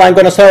final model I'm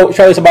going to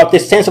show is about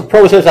this sense of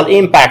pro-social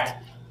impact.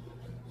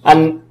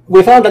 And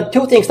we found that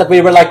two things that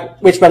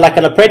which were like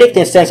kind of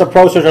predicting sense of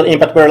pro-social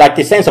impact were like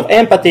the sense of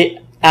empathy,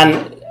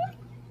 and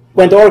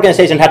when the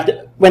organization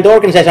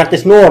had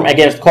this norm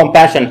against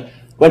compassion,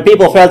 when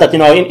people felt that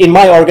in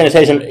my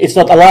organization it's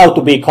not allowed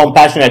to be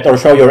compassionate or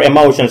show your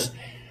emotions,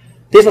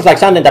 this was like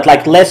something that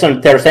like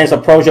lessened their sense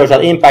of pro-social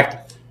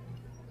impact.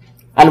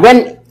 And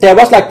when there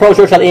was like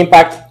pro-social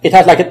impact, it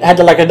had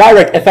like a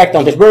direct effect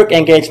on this work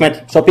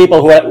engagement. So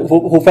people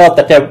who felt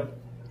that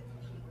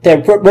their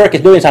work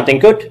is doing something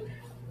good,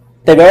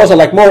 they were also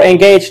like more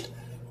engaged,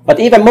 but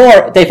even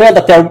more, they felt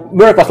that their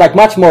work was like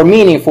much more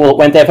meaningful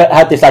when they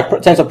had this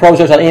like sense of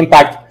pro-social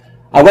impact.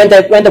 And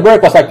when the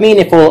work was like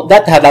meaningful,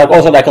 that had like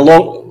also like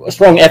a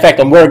strong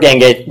effect on work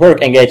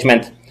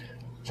engagement.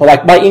 So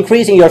like by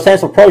increasing your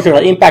sense of pro-social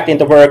impact in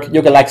the work,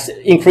 you can like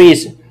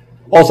increase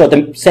also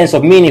the sense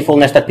of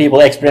meaningfulness that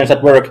people experience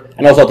at work,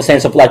 and also the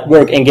sense of like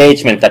work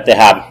engagement that they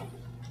have.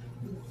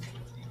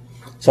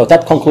 So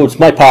that concludes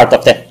my part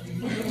of the data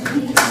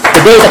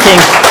thing.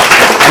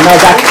 And now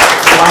back.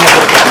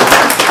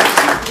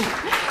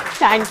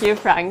 Thank you,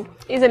 Frank.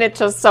 Isn't it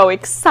just so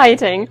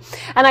exciting?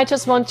 And I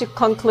just want to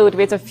conclude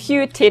with a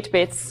few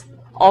tidbits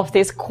of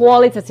these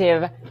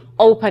qualitative,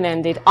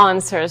 open-ended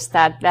answers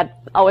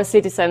that our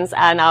citizens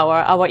and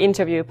our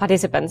interview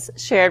participants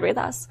shared with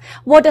us.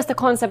 What does the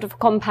concept of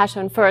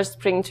compassion first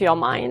bring to your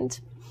mind?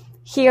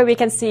 Here we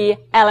can see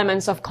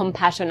elements of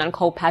compassion and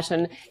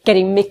CoPassion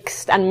getting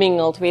mixed and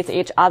mingled with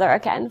each other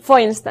again. For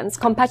instance,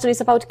 compassion is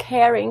about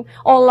caring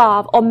or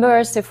love or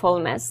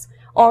mercifulness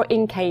or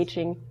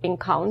engaging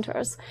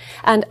encounters.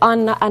 And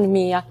Anna and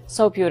Mia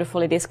so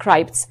beautifully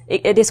described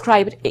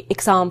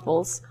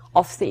examples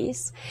of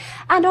these.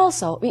 And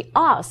also we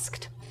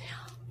asked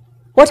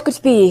what could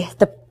be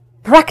the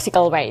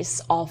practical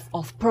ways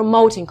of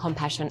promoting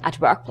compassion at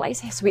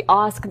workplaces. We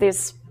asked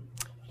this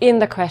in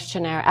the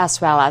questionnaire as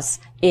well as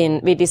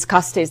we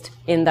discussed it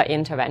in the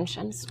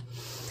interventions.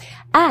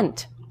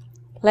 And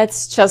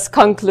let's just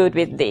conclude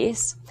with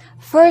this.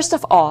 First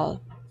of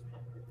all,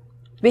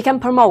 we can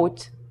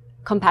promote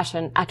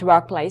compassion at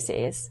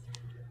workplaces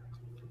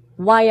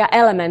via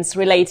elements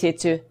related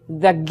to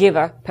the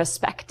giver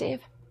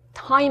perspective.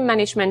 Time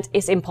management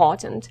is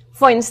important.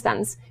 For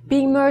instance,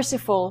 being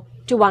merciful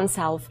to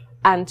oneself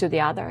and to the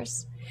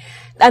others.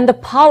 And the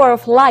power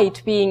of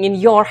light being in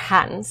your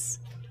hands.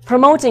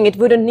 Promoting it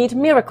wouldn't need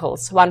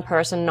miracles, one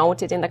person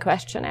noted in the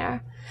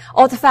questionnaire.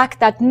 Or the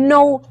fact that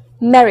no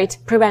merit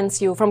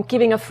prevents you from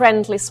giving a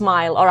friendly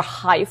smile or a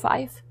high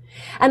five.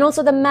 And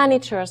also the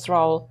manager's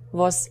role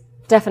was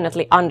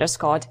definitely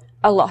underscored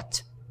a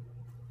lot.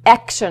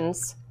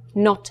 Actions,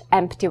 not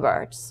empty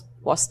words,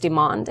 was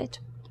demanded.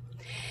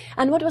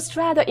 And what was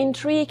rather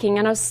intriguing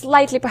and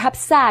slightly perhaps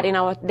sad in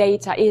our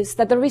data is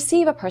that the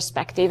receiver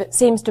perspective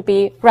seems to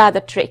be rather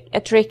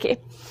tricky.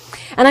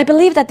 And I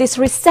believe that this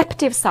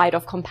receptive side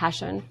of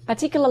compassion,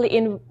 particularly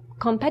in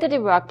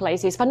competitive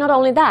workplaces, but not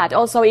only that,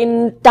 also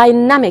in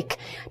dynamic,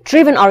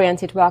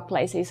 driven-oriented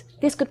workplaces,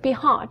 this could be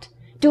hard.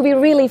 Do we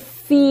really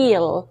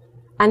feel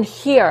and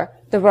hear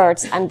the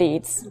words and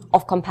deeds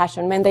of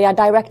compassion when they are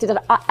directed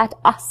at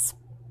us?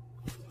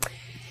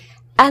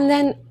 And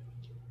then,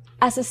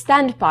 as a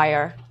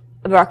standbyer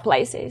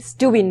workplaces,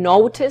 do we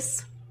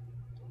notice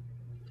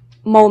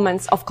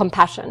moments of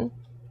compassion?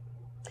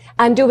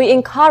 And do we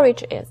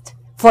encourage it?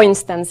 For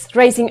instance,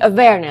 raising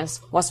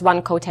awareness was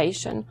one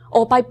quotation,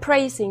 or by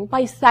praising,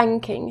 by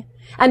thanking.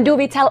 And do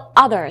we tell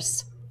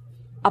others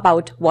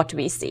about what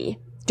we see?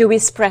 Do we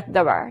spread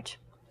the word?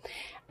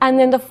 And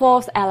then the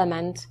fourth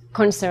element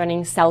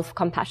concerning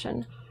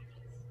self-compassion.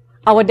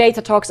 Our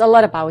data talks a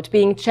lot about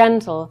being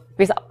gentle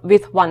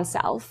with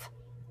oneself.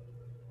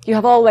 You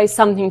have always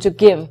something to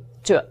give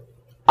to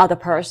other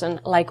person,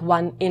 like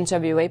one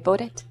interviewee put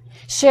it.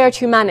 Shared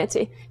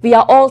humanity. We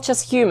are all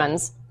just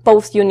humans,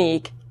 both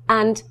unique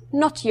and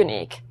not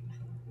unique,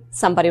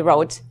 somebody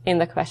wrote in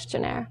the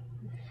questionnaire.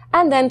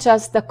 And then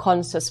just the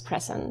conscious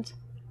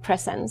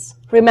presence,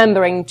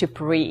 remembering to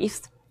breathe.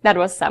 That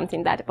was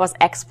something that was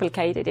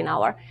explicated in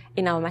our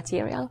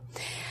material.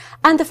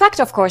 And the fact,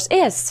 of course,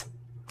 is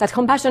that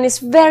compassion is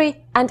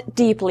very and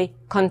deeply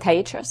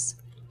contagious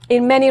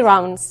in many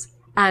rounds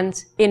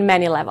and in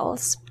many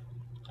levels.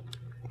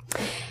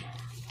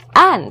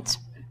 And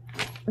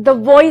the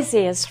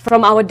voices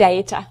from our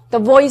data, the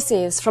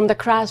voices from the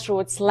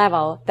grassroots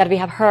level that we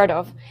have heard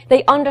of,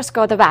 they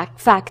underscore the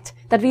fact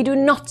that we do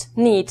not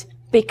need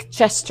big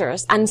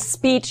gestures and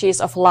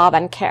speeches of love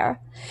and care.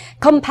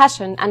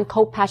 Compassion and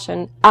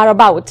CoPassion are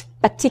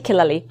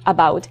particularly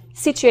about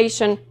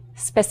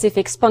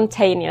situation-specific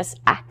spontaneous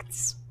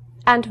acts,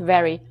 and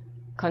very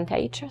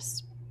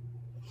contagious.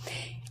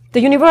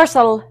 The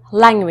universal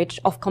language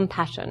of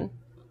compassion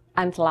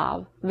and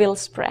love will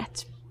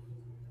spread.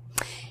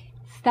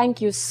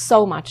 Thank you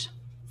so much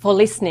for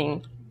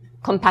listening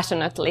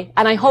compassionately,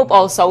 and I hope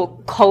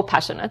also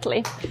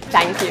co-passionately.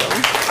 Thank you.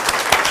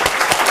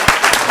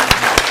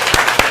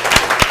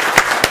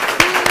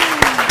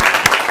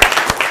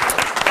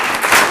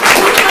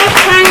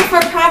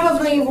 For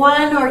probably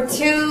one or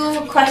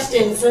two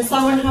questions. Does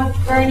someone have a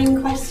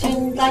burning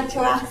question you'd like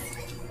to ask?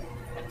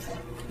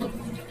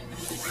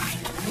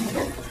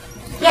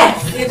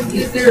 Yes.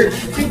 Is there a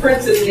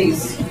difference in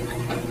these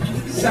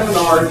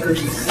seminars or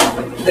these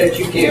that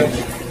you give,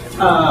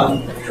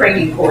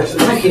 training courses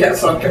that you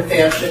have on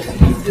compassion?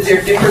 Is there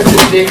a difference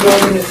in big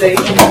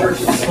organizations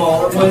versus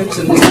smaller ones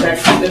and the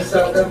effectiveness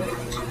of them?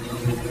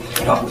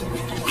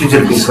 Is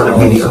there a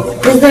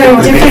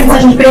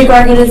difference in big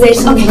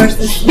organizations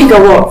versus big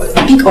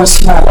or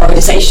small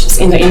organizations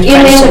in the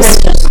interventions?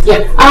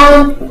 Yeah.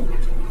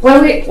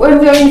 When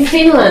we're in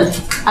Finland,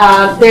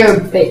 they're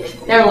big,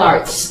 they're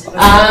large.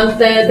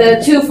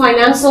 The two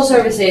financial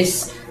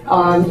services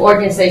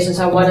organizations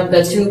are one of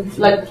the two,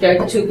 like they're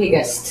the two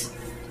biggest,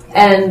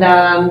 and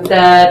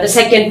the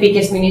second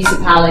biggest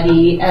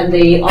municipality, and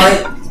the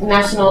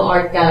National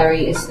Art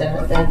Gallery is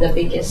the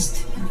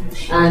biggest,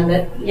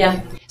 and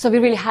yeah. So we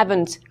really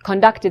haven't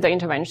conducted the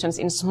interventions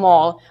in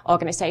small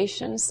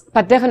organizations,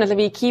 but definitely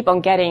we keep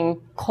on getting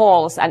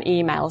calls and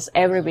emails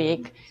every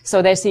week.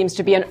 So there seems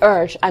to be an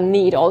urge and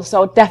need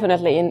also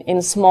definitely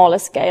in smaller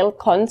scale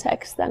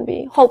context, and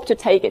we hope to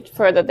take it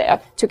further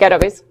there together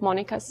with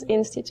Monica's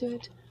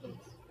Institute.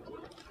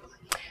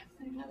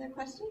 Another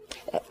question?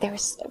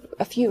 There's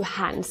a few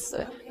hands.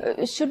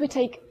 Should we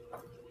take?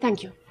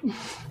 Thank you.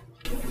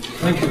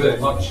 Thank you very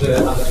much,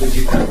 Anna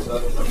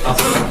Birgitta,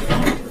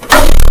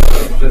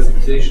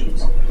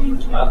 presentations.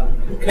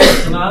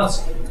 Can I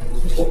ask,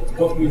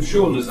 what you've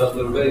shown is that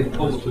there are very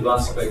positive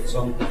aspects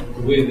on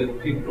the way that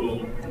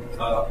people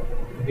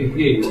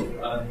behave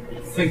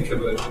and think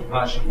about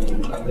compassion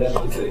and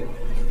empathy.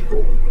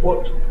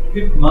 What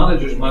people,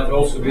 managers might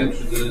also be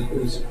interested in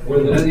is,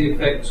 were there any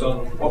effects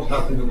on what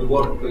happened in the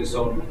workplace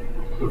on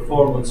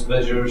performance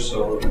measures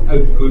or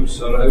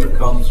outputs or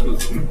outcomes with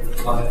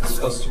clients,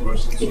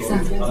 customers, and so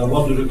exactly. on? And I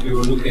wondered if you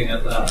were looking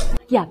at that.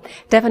 Yeah,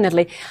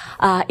 definitely.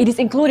 It is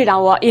included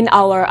in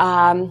our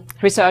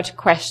research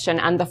question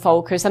and the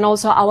focus, and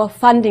also our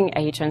funding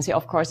agency,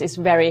 of course, is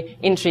very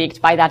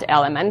intrigued by that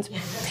element.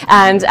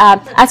 And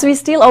as we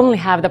still only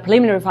have the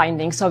preliminary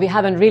findings, so we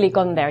haven't really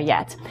gone there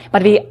yet.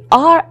 But we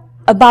are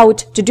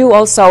about to do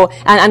also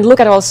and look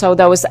at also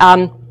those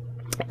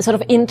sort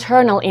of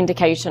internal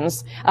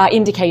indicators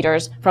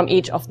from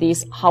each of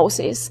these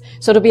houses.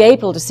 So to be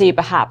able to see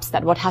perhaps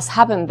that what has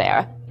happened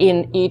there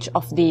in each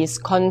of these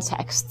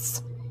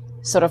contexts,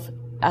 sort of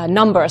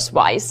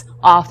numbers-wise,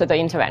 after the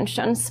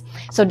interventions.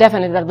 So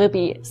definitely that will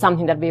be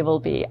something that we will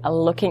be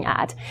looking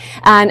at.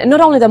 And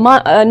not only the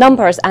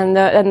numbers and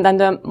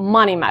the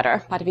money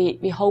matter, but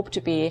we hope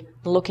to be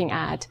looking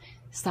at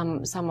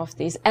some of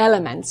these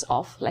elements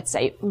of, let's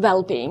say,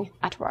 well-being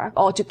at work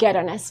or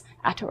togetherness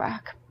at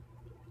work.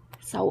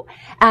 So,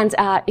 and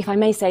if I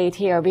may say it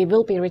here, we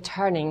will be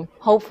returning,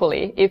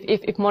 hopefully,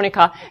 if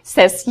Monica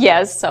says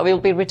yes, so we'll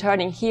be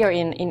returning here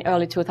in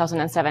early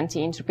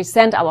 2017 to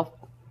present our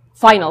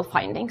final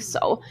findings.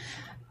 So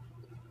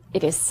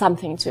it is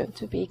something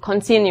to be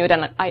continued,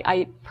 and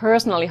I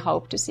personally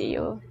hope to see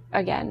you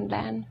again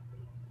then.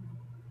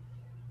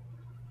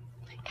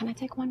 Can I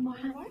take one more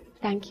hand?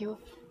 Thank you.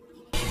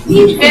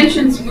 The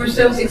interventions were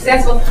so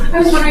successful. I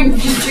was wondering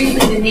just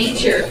briefly the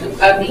nature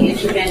of the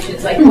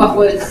interventions, like what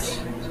was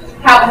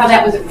how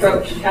that was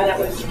approached, how that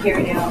was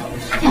carried out,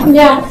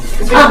 Yeah.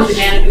 especially with the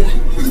managers.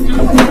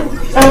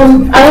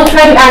 I will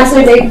try to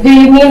answer that. Do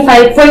you mean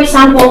by, for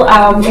example,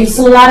 there's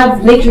a lot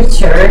of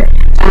literature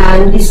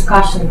and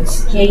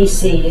discussions,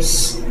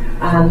 cases,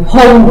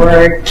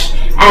 homework,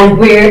 and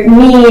we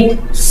meet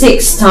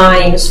 6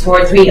 times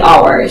for 3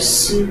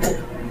 hours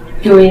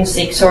during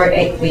 6 or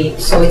 8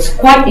 weeks. So it's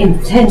quite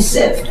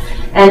intensive.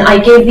 And I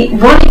gave the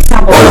one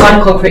example of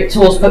one concrete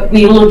tools, but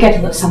we look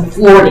at some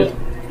 40.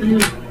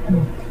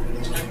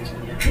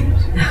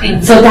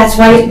 So that's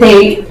why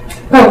they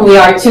probably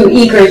are too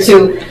eager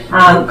to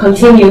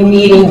continue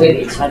meeting with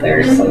each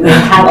other. So we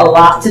have a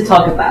lot to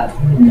talk about.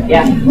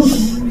 Yeah.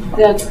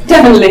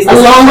 Definitely a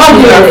long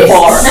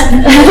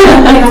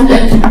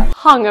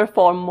hunger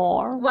for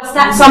more. Was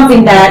that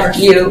something that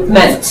you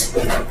meant?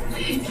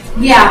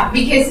 Yeah,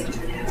 because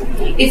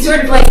it's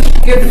sort of like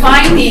your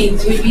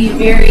findings would be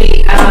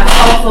very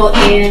helpful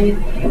in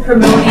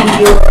promoting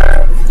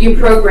your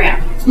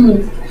program.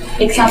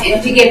 Exactly.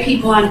 And to get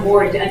people on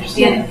board to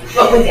understand it,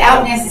 but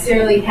without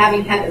necessarily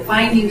having had the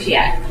findings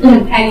yet.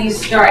 How do you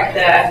start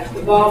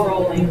the ball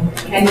rolling?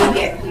 How do you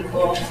get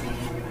people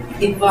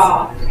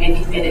involved and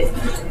committed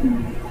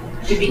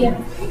to be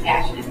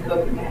compassionate,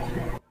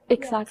 co-compassionate?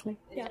 Exactly.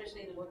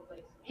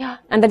 Yeah,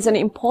 and that's an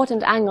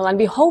important angle, and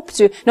we hope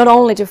to not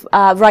only to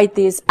write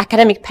these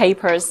academic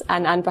papers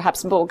and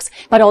perhaps books,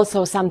 but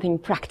also something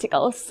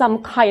practical,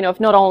 some kind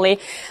of not only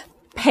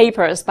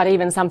papers, but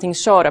even something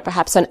shorter,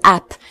 perhaps an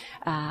app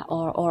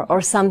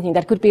or something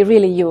that could be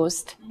really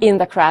used in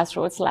the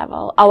grassroots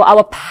level.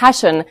 Our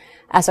passion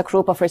as a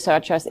group of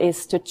researchers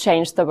is to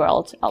change the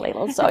world a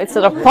little, so it's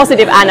sort of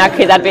positive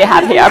anarchy that we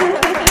have here.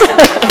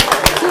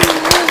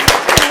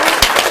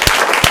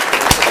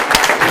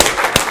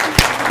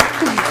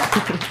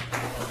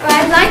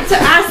 I'd like to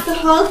ask the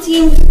whole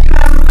team to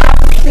come up,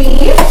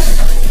 please.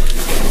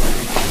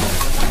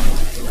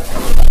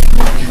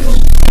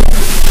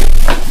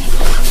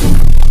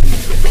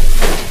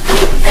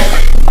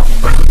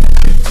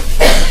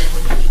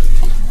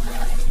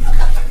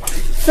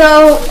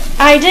 So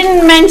I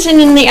didn't mention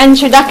in the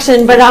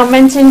introduction, but I'll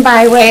mention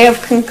by way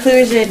of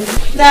conclusion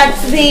that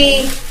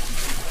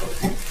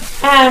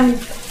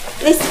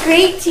this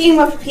great team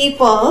of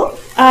people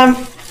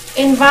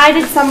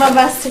invited some of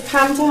us to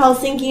come to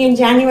Helsinki in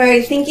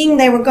January thinking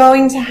they were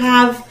going to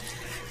have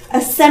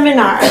a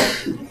seminar.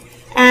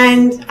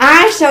 And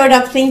I showed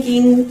up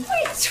thinking,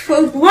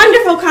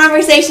 wonderful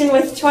conversation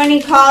with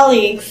 20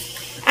 colleagues.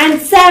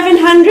 And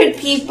 700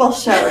 people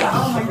showed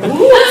up.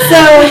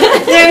 So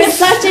there's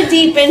such a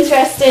deep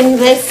interest in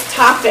this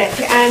topic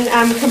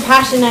and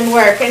compassion and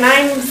work. And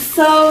I'm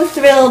so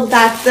thrilled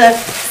that the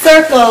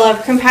circle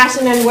of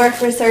compassion and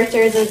work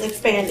researchers is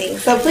expanding.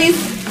 So please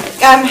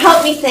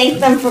help me thank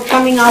them for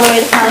coming all the way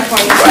to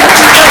California.